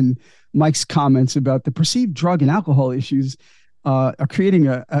 And Mike's comments about the perceived drug and alcohol issues are creating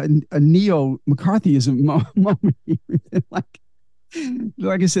a neo-McCarthyism moment.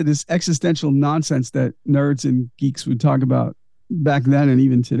 Like I said, this existential nonsense that nerds and geeks would talk about back then and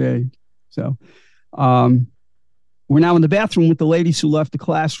even today. So we're now in the bathroom with the ladies who left the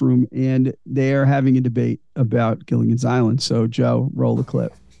classroom, and they're having a debate about Gilligan's Island. So, Joe, roll the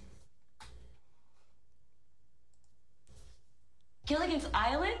clip. Gilligan's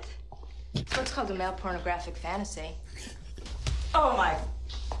Island? It's what's called a male pornographic fantasy. Oh my.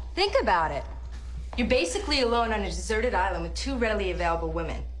 Think about it. You're basically alone on a deserted island with two readily available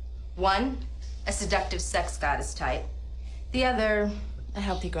women. One, a seductive sex goddess type. The other, a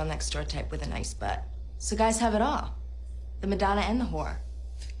healthy girl next door type with a nice butt. So guys have it all. The Madonna and the whore.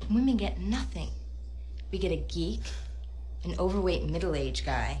 And women get nothing. We get a geek, an overweight middle-aged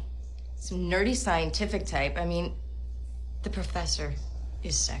guy, some nerdy scientific type. I mean, the professor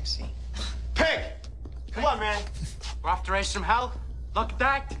is sexy. Pig! Come on, man. We're off to raise some hell. Look at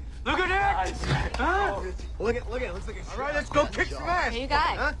that. Look at that. Huh? Look at it. Looks like a... All right, let's go kick some ass. Hey, you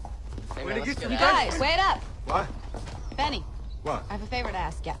guys. Huh? Way to get some You guys, wait up. What? Benny, What? I have a favor to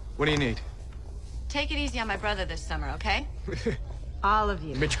ask you. What do you need? Take it easy on my brother this summer, okay? All of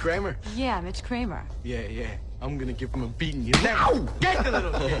you. Mitch Kramer? Yeah, Mitch Kramer. Yeah. I'm gonna give him a beating. You never get the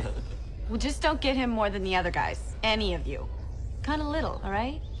little kid. Well, just don't get him more than the other guys. Any of you. Kind of little, all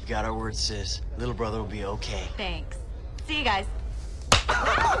right? You got our word, sis. Little brother will be okay. Thanks. See you guys.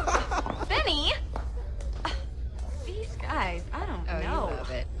 Benny! These guys, I don't know. You love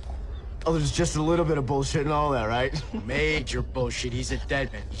it. Oh, there's just a little bit of bullshit and all that, right? Major bullshit. He's a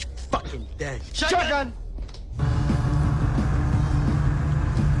dead man. He's fucking dead. Shotgun!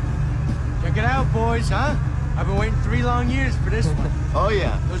 Check it out, boys, huh? I've been waiting 3 long years for this one. Oh,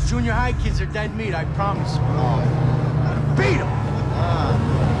 yeah. Those junior high kids are dead meat, I promise. Oh. Beat them!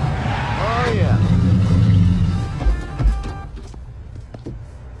 Oh, yeah.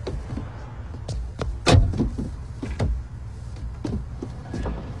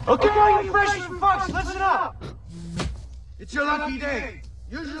 Okay, all you freshman fucks, listen up! It's your lucky day.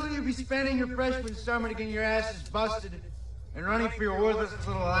 Usually you'd be spending your freshman summer to get your asses busted and running for your worthless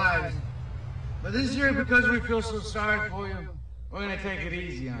little lives. But this year, because we feel so sorry for you, we're gonna take it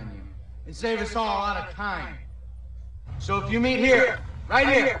easy on you and save us all a lot of time. So if you meet here, right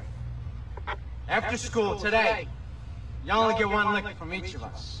here, after school today, you only get 1 lick from each of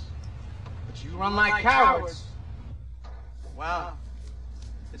us. But you run like cowards, well,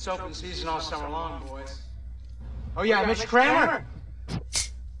 it's open season all summer long, boys. Oh yeah, Mitch Kramer?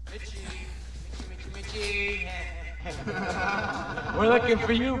 Mitchy. We're looking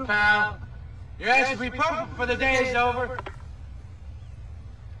for you, pal. Your ass will be perfect before the day is over.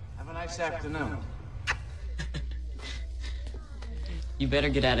 Have a nice afternoon. You better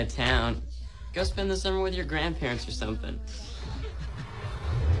get out of town. Go spend the summer with your grandparents or something.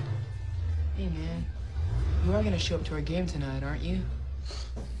 Hey, man. You are gonna show up to our game tonight, aren't you?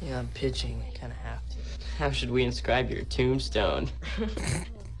 Yeah, I'm pitching. Kind of have to. How should we inscribe your tombstone?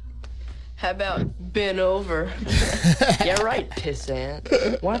 How about been over? Yeah, right,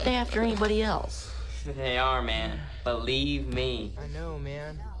 pissant. Why aren't they after anybody else? They are, man. Believe me. I know,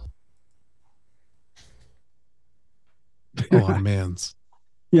 man. A lot of mans.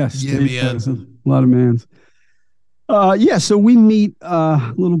 Yes. Yeah, man. A lot of mans. So we meet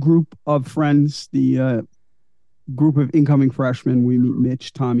a little group of friends, the group of incoming freshmen. We meet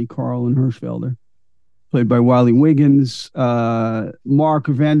Mitch, Tommy, Carl, and Hirschfelder, played by Wiley Wiggins, Mark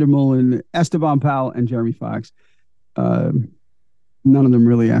Vandermeulen, Esteban Powell, and Jeremy Fox. None of them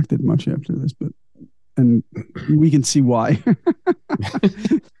really acted much after this, and we can see why.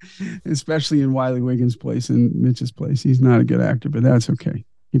 Especially in Wiley Wiggins' place and Mitch's place. He's not a good actor, but that's okay.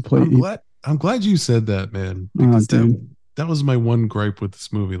 I'm glad you said that, man. Because that was my one gripe with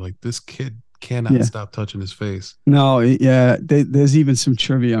this movie. Like, this kid cannot stop touching his face. No, yeah. There's even some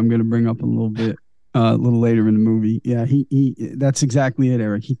trivia I'm going to bring up a little bit, a little later in the movie. Yeah, he that's exactly it,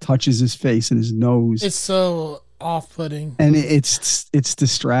 Eric. He touches his face and his nose. It's so off-putting. And it's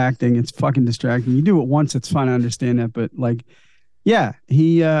distracting. It's fucking distracting. You do it once, it's fine. I understand that. But, like, yeah,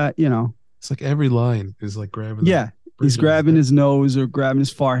 he, it's like every line is like grabbing. Yeah. He's grabbing his nose or grabbing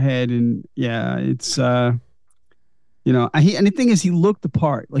his forehead, and it's and the thing is, he looked the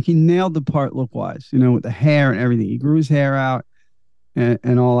part. Like, he nailed the part look wise, with the hair and everything. He grew his hair out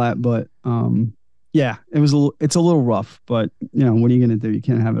and all that, but it's a little rough. But what are you gonna do? You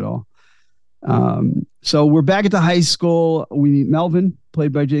can't have it all. So we're back at the high school. We meet Melvin,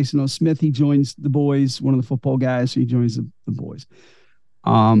 played by Jason O. Smith. He joins the boys, one of the football guys. So he joins the boys.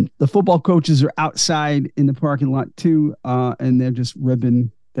 The football coaches are outside in the parking lot too, and they're just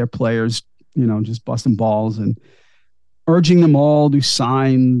ribbing their players, just busting balls and urging them all to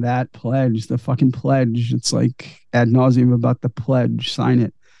sign that pledge, the fucking pledge. It's like ad nauseum about the pledge. Sign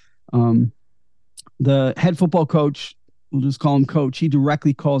it. The head football coach, we'll just call him Coach, he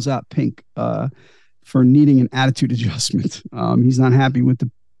directly calls out Pink for needing an attitude adjustment. He's not happy with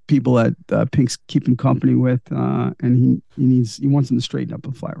the people that Pink's keeping company with, and he wants them to straighten up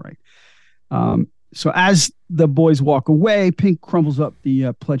and fly right. So as the boys walk away, Pink crumbles up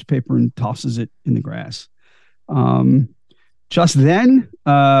the pledge paper and tosses it in the grass. Just then,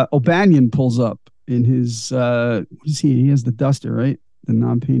 O'Banion pulls up in his what is he? He has the duster, right? The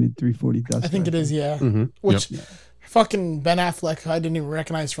non-painted 340 duster. I think it is, yeah. Mm-hmm. Which fucking Ben Affleck, I didn't even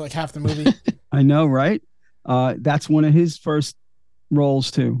recognize for like half the movie. I know, right? That's one of his first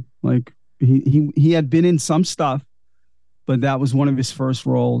roles too. Like he had been in some stuff, but that was one of his first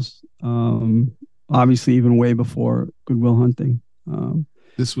roles. Obviously, even way before Good Will Hunting.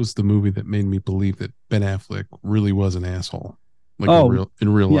 This was the movie that made me believe that Ben Affleck really was an asshole. Like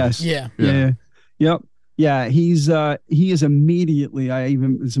in real life. Yeah. Yep. Yeah, he is immediately.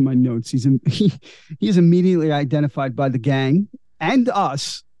 It's in my notes. He is immediately identified by the gang and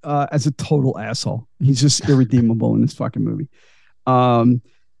us as a total asshole. He's just irredeemable in this fucking movie. And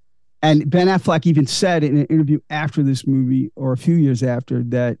Ben Affleck even said in an interview after this movie, or a few years after,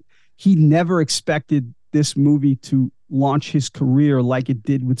 that he never expected this movie to launch his career like it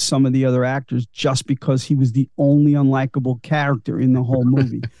did with some of the other actors, just because he was the only unlikable character in the whole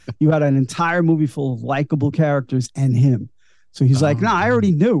movie. You had an entire movie full of likable characters and him. So he's like, I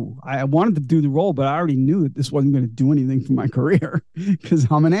already knew. I wanted to do the role, but I already knew that this wasn't going to do anything for my career because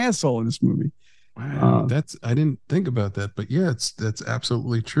I'm an asshole in this movie. Wow, I didn't think about that, but yeah, that's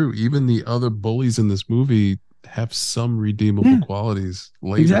absolutely true. Even the other bullies in this movie have some redeemable qualities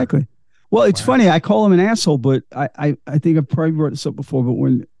later. Exactly. Well, it's funny. I call him an asshole, but I think I've probably brought this up before. But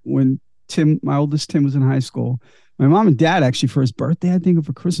when Tim, my oldest Tim, was in high school, my mom and dad actually, for his birthday, I think, or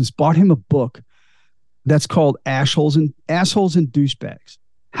for Christmas, bought him a book that's called Assholes and Douchebags: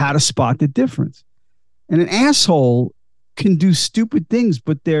 How to Spot the Difference. And an asshole can do stupid things,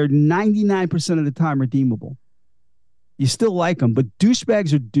 but they're 99% of the time redeemable. You still like them, but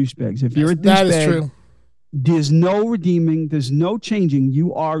douchebags are douchebags. If you're a douchebag, that is true. There's no redeeming. There's no changing.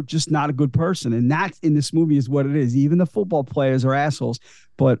 You are just not a good person. And that in this movie is what it is. Even the football players are assholes,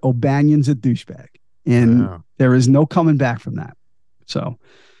 but O'Banion's a douchebag. And there is no coming back from that. So,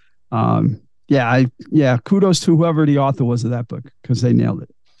 kudos to whoever the author was of that book, because they nailed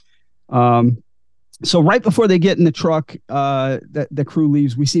it. So right before they get in the truck, the crew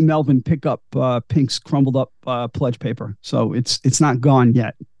leaves, we see Melvin pick up Pink's crumbled up pledge paper. So it's not gone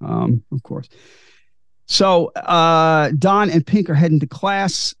yet, of course. So Don and Pink are heading to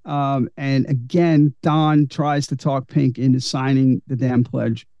class. And again, Don tries to talk Pink into signing the damn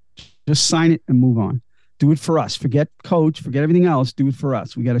pledge. Just sign it and move on. Do it for us. Forget coach, forget everything else. Do it for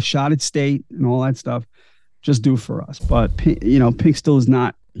us. We got a shot at state and all that stuff. Just do it for us. But Pink still is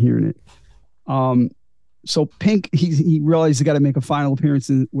not hearing it. so Pink, he realized he got to make a final appearance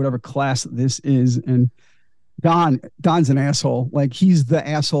in whatever class this is, and Don's an asshole. Like, he's the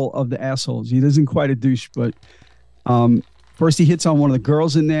asshole of the assholes. He isn't quite a douche, but first he hits on one of the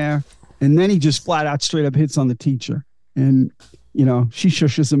girls in there, and then he just flat out straight up hits on the teacher. And, you know, she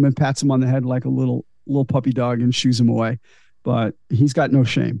shushes him and pats him on the head like a little puppy dog and shoos him away. But he's got no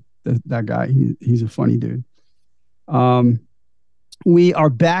shame. That guy, he's a funny dude. We are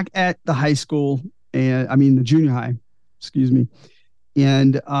back at the high school, and I mean the junior high, excuse me.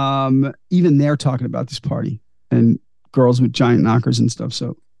 And even they're talking about this party and girls with giant knockers and stuff.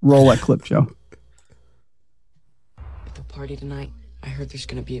 So roll that clip, Joe. At the party tonight, I heard there's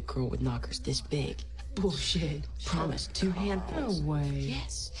gonna be a girl with knockers this big. Bullshit. Promise, 2 handfuls. No way.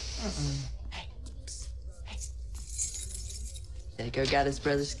 Yes. Hey. Deco got his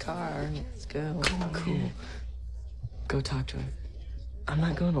brother's car. Let's go. Cool. Go talk to him. I'm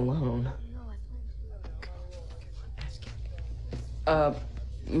not going alone.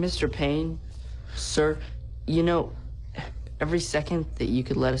 Mr. Payne, sir, you know, every second that you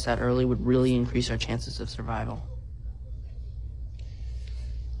could let us out early would really increase our chances of survival.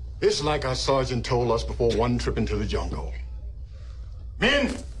 It's like our sergeant told us before one trip into the jungle.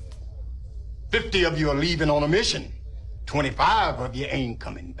 Men, 50 of you are leaving on a mission. 25 of you ain't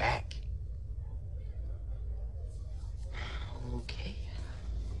coming back. Okay.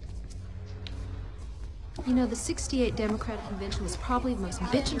 You know, the 68 Democratic Convention was probably the most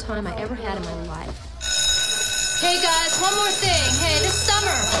bitchin' time I ever had in my life. Hey guys, one more thing. Hey, this summer,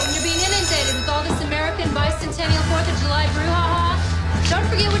 when you're being inundated with all this American bicentennial 4th of July brouhaha, don't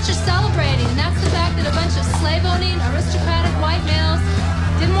forget what you're celebrating, and that's the fact that a bunch of slave-owning, aristocratic white males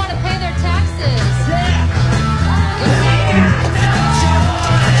didn't want to pay their taxes.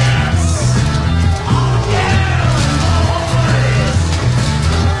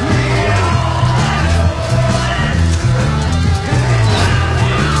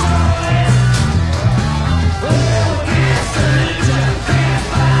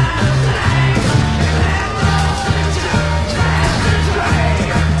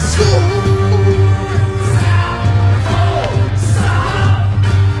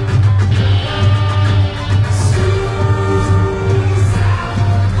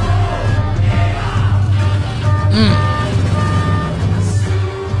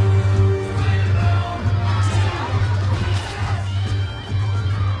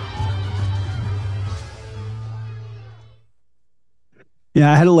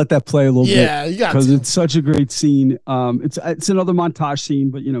 Yeah, I had to let that play a little bit. Yeah, you got to. Because it's such a great scene. It's another montage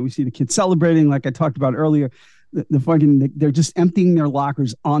scene, but, you know, we see the kids celebrating, like I talked about earlier. They're just emptying their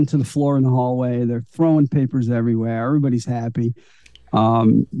lockers onto the floor in the hallway. They're throwing papers everywhere. Everybody's happy.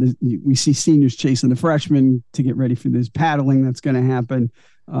 We see seniors chasing the freshmen to get ready for this paddling that's going to happen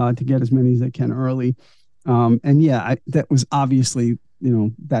to get as many as they can early. And yeah, that was obviously, you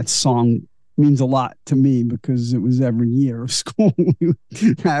know, that song means a lot to me because it was every year of school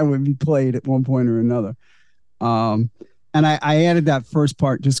that would be played at one point or another. And I added that first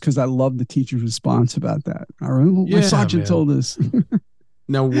part just because I love the teacher's response about that. I remember my sergeant told us.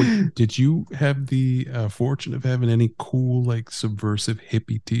 Now, did you have the fortune of having any cool, like, subversive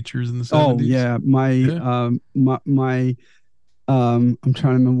hippie teachers in the 70s? Oh yeah, my I'm trying to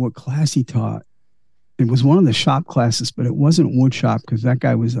remember what class he taught. It was one of the shop classes, but it wasn't wood shop because that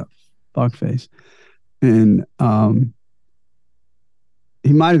guy was a fuckface, and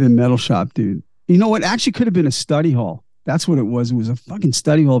he might have been metal shop, dude. You know what? Actually, could have been a study hall. That's what it was. It was a fucking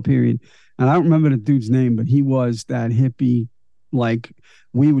study hall period, and I don't remember the dude's name, but he was that hippie. Like,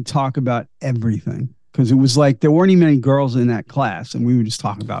 we would talk about everything because it was like there weren't even any girls in that class, and we would just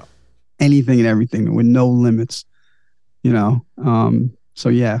talk about anything and everything. There were no limits, you know. So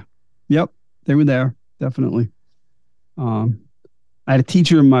yeah, yep, they were there definitely. I had a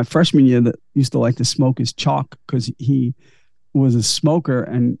teacher in my freshman year that used to like to smoke his chalk because he was a smoker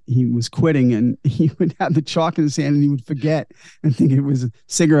and he was quitting, and he would have the chalk in his hand and he would forget and think it was a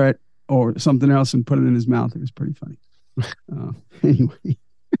cigarette or something else and put it in his mouth. It was pretty funny. Anyway,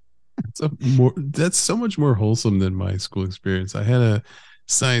 that's so much more wholesome than my school experience. I had a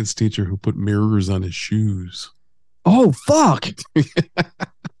science teacher who put mirrors on his shoes. Oh fuck!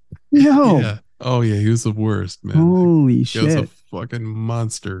 No. Yeah. Oh yeah, he was the worst, man. Holy shit! He was a fucking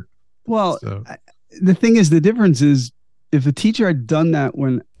monster. Well, the thing is, the difference is, if a teacher had done that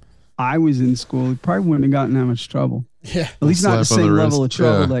when I was in school, he probably wouldn't have gotten that much trouble. Yeah. At least not the same level of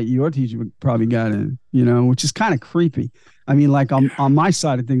trouble that your teacher would probably got in, you know, which is kind of creepy. I mean, like on my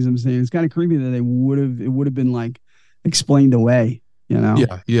side of things, I'm saying it's kind of creepy that it would have been like explained away, you know?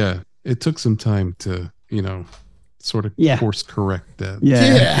 Yeah. It took some time to, you know, sort of course correct that.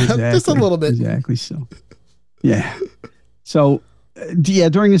 Yeah. Exactly. Just a little bit. Exactly. So, Yeah. So,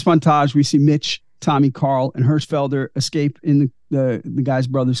 during this montage, we see Mitch, Tommy, Carl, and Hirschfelder escape in the guy's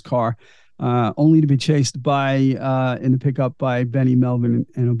brother's car, only to be chased by in the pickup by Benny, Melvin,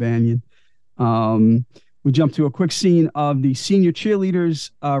 and O'Banion. We jump to a quick scene of the senior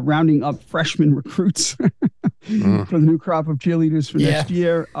cheerleaders rounding up freshman recruits for the new crop of cheerleaders for next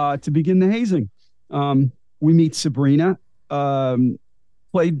year to begin the hazing. We meet Sabrina,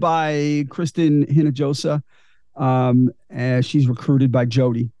 played by Kristen Hinojosa. As she's recruited by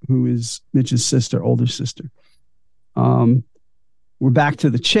Jody, who is Mitch's sister, older sister. We're back to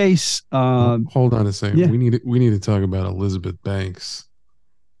the chase. Hold on a second. Yeah. We need to talk about Elizabeth Banks.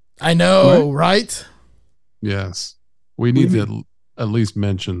 I know, right? Yes. We need to at least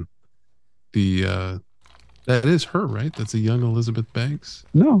mention the that is her, right? That's a young Elizabeth Banks.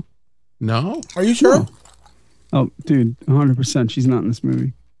 No. Are you sure? No. Oh, dude, 100%. She's not in this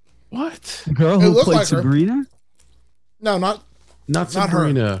movie. What? The girl who played Sabrina? No, not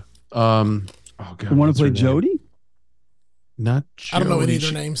Sabrina. Her. Oh god. The one who played Jody? Not Jody. I don't know any of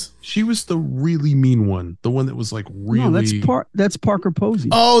their names. She was the really mean one. The one that was like really. No, that's Parker Posey.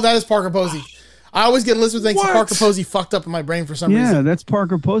 Oh, that is Parker Posey. I always get Elizabeth Banks and Parker Posey fucked up in my brain for some reason. Yeah, that's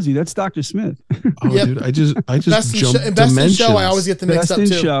Parker Posey. That's Dr. Smith. Oh, dude, I just Best jumped in Best in dimensions. Show. I always get them mixed Best up in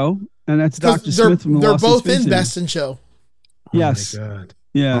too. Show, and that's Dr. They're, Smith from the they're Lost both in Vision. Best in Show. Yes. Oh my god.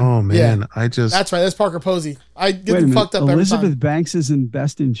 Yeah. Oh man, Yeah. that's right. That's Parker Posey. I get Wait a them minute. fucked up every Elizabeth time. Banks is in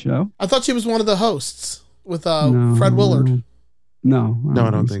Best in Show? I thought she was one of the hosts with No. Fred Willard. No. I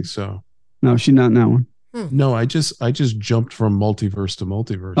don't think so. No, she's not in that one. No, I just jumped from multiverse to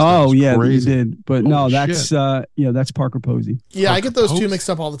multiverse. Oh, yeah, crazy. you did. But no, Holy that's shit. that's Parker Posey. Yeah, I get those two Posey. mixed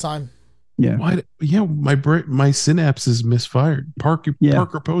up all the time. Yeah. Why? Yeah, my synapses misfired. Parker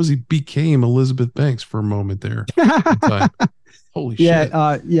Posey became Elizabeth Banks for a moment there. Holy shit!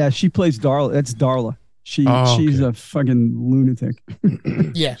 Yeah, she plays Darla. That's Darla. She's a fucking lunatic.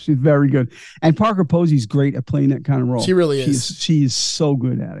 Yeah, she's very good. And Parker Posey's great at playing that kind of role. She really is. She's so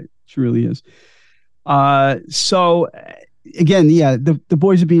good at it. She really is. So again, the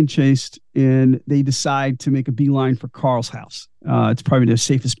boys are being chased, and they decide to make a beeline for Carl's house. It's probably the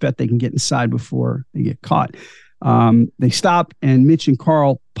safest bet they can get inside before they get caught. They stop, and Mitch and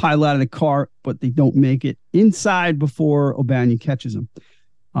Carl pile out of the car, but they don't make it inside before O'Banion catches them.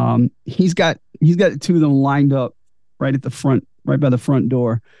 He's got two of them lined up right at the front, right by the front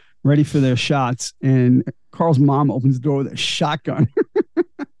door, ready for their shots. And Carl's mom opens the door with a shotgun.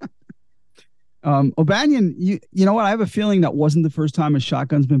 O'Banion, you know what? I have a feeling that wasn't the first time a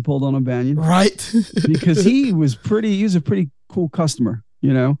shotgun's been pulled on O'Banion, right? Because he was a pretty cool customer.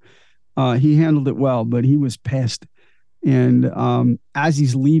 You know, he handled it well, but he was pissed. And as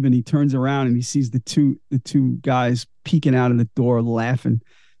he's leaving, he turns around and he sees the two guys peeking out of the door, laughing,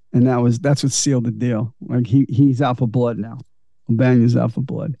 and that's what sealed the deal. Like he's out for blood now. O'Banion's out for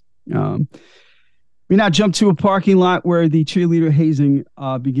blood. We now jump to a parking lot where the cheerleader hazing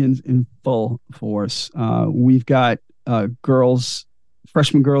begins in full force. We've got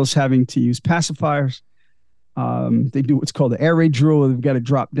freshman girls having to use pacifiers. They do what's called the air raid drill, where they've got to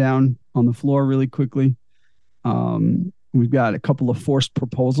drop down on the floor really quickly. We've got a couple of forced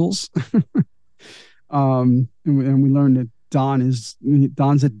proposals. And we learned that Don's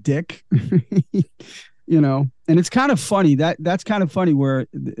a dick, you know, and it's kind of funny that's kind of funny where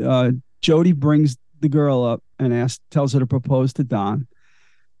Jody brings the girl up and tells her to propose to Don,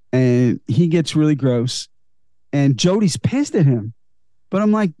 and he gets really gross, and Jody's pissed at him. But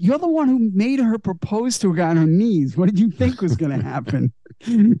I'm like, you're the one who made her propose to a guy on her knees. What did you think was going to happen?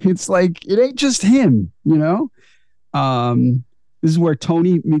 It's like, it ain't just him, you know? This is where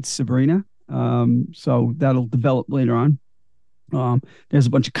Tony meets Sabrina. So that'll develop later on. There's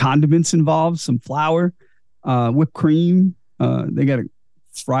a bunch of condiments involved, some flour, whipped cream. They got to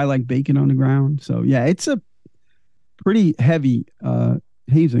fry like bacon on the ground. So yeah, it's a pretty heavy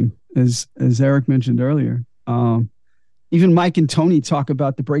hazing, as Eric mentioned earlier. Even Mike and Tony talk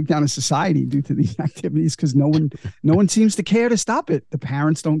about the breakdown of society due to these activities, because no one seems to care to stop it. The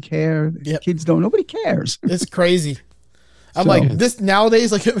parents don't care. The kids don't. Nobody cares. It's crazy. I'm like, this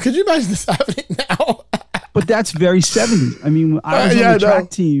nowadays, like, could you imagine this happening now? But that's very 70s. I mean, I was on the track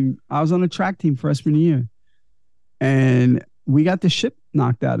team. I was on a track team freshman year, and we got the shit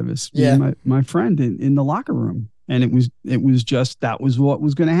knocked out of us. Me and my friend in the locker room, and it was just, that was what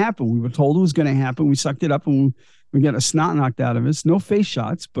was going to happen. We were told it was going to happen. We sucked it up, and we got a snot knocked out of us. No face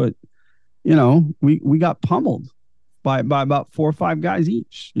shots, but you know, we got pummeled by about 4 or 5 guys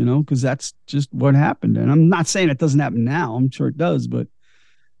each. You know, because that's just what happened. And I'm not saying it doesn't happen now. I'm sure it does, but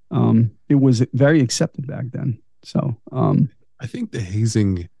it was very accepted back then. So I think the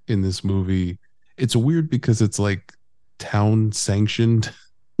hazing in this movie, it's weird because it's like town sanctioned.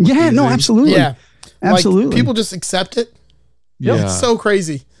 Yeah, no, absolutely. Yeah. Absolutely. Like, people just accept it. Yeah. It's so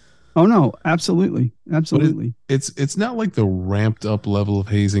crazy. Oh no, absolutely. Absolutely. It's not like the ramped up level of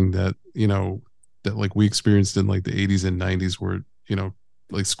hazing that, that like we experienced in like the 80s and 90s where,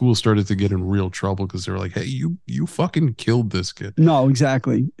 like schools started to get in real trouble because they were like, hey, you fucking killed this kid. No,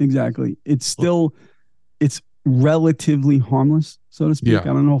 exactly. It's relatively harmless, so to speak. Yeah. I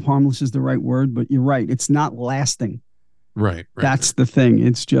don't know if harmless is the right word, but you're right. It's not lasting. Right. That's the thing.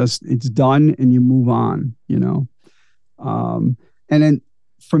 It's done and you move on, and then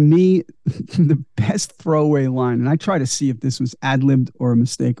for me, the best throwaway line, and I try to see if this was ad-libbed or a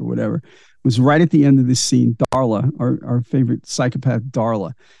mistake or whatever, was right at the end of this scene. Darla, our favorite psychopath,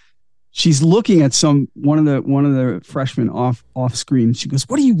 Darla, she's looking at one of the freshmen off screen. She goes,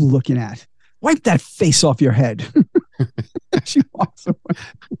 "What are you looking at? Wipe that face off your head." She walks away.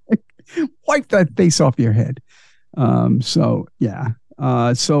 Wipe that face off your head. So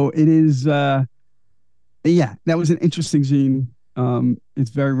it is. That was an interesting scene.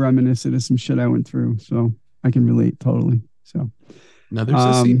 It's very reminiscent of some shit I went through, so I can relate totally. So now there's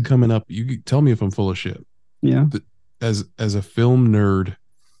a scene coming up. You tell me if I'm full of shit. Yeah. As a film nerd,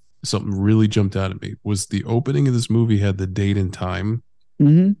 something really jumped out at me was the opening of this movie had the date and time,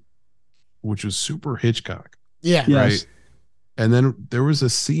 which was super Hitchcock. Yeah. Right. Yes. And then there was a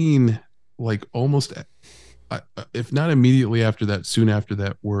scene like almost, if not immediately after that, soon after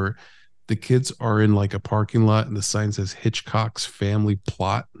that, where the kids are in like a parking lot and the sign says Hitchcock's Family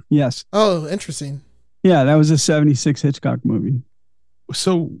Plot. Yes. Oh, interesting. Yeah, that was a 76 Hitchcock movie.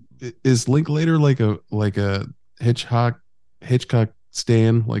 So is Linklater like a Hitchcock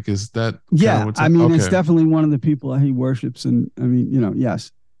stan? Like, is that? Yeah. What's I mean, okay. It's definitely one of the people that he worships. And I mean,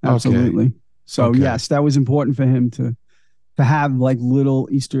 yes, absolutely. Okay. So Okay. yes, that was important for him to have like little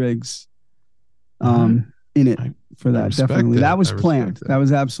Easter eggs, in it for that. Definitely. That was planned. That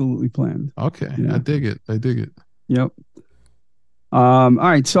was absolutely planned. Okay. Yeah. I dig it. Yep. All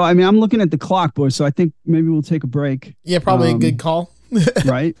right. So, I mean, I'm looking at the clock, boys. So I think maybe we'll take a break. Yeah, probably a good call.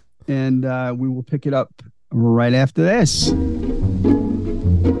 Right. And we will pick it up right after this.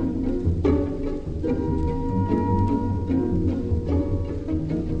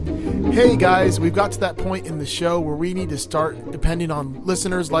 Hey guys, we've got to that point in the show where we need to start depending on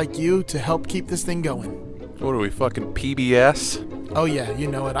listeners like you to help keep this thing going. What are we, fucking PBS? Oh yeah, you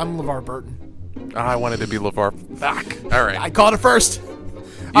know it. I'm LeVar Burton. I wanted to be LeVar. Fuck. All right. I called it first.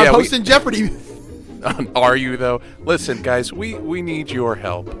 I'm hosting Jeopardy. Are you, though? Listen, guys, we need your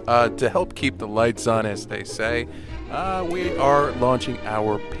help. To help keep the lights on, as they say, we are launching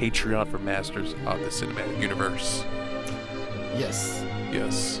our Patreon for Masters of the Cinematic Universe. Yes.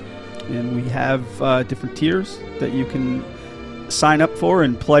 And we have different tiers that you can sign up for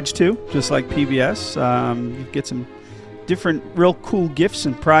and pledge to, just like PBS. You get some different real cool gifts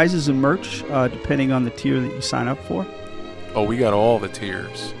and prizes and merch depending on the tier that you sign up for. Oh, we got all the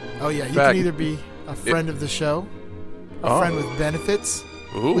tiers. Oh, yeah. You can either be a friend of the show, a friend with benefits.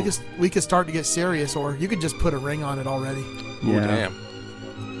 Ooh. We could start to get serious, or you could just put a ring on it already. Ooh, damn.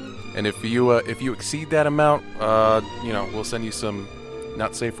 And if you exceed that amount, we'll send you some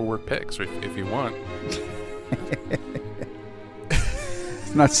not safe for work pics if you want.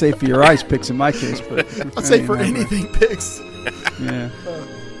 It's not safe for your eyes pics in my case, but I'll say for anything pics. Yeah.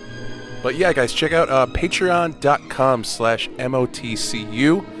 But yeah, guys, check out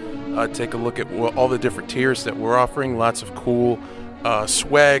patreon.com/MOTCU. Take a look at all the different tiers that we're offering. Lots of cool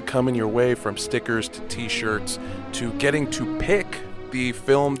swag coming your way, from stickers to t-shirts to getting to pick the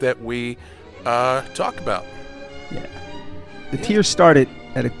film that we talk about. Yeah. The tiers started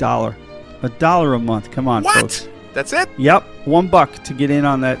at $1. $1 a month. Come on, folks. That's it? Yep. $1 to get in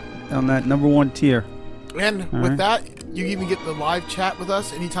on that number one tier. And All with right. that, you even get the live chat with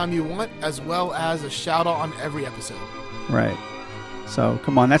us anytime you want, as well as a shout out on every episode. Right. So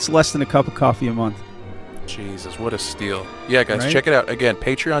come on, that's less than a cup of coffee a month. Jesus, what a steal. Yeah, guys, Right? check it out. Again,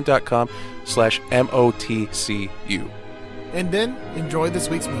 patreon.com/MOTCU. And then enjoy this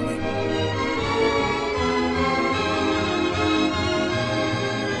week's movie.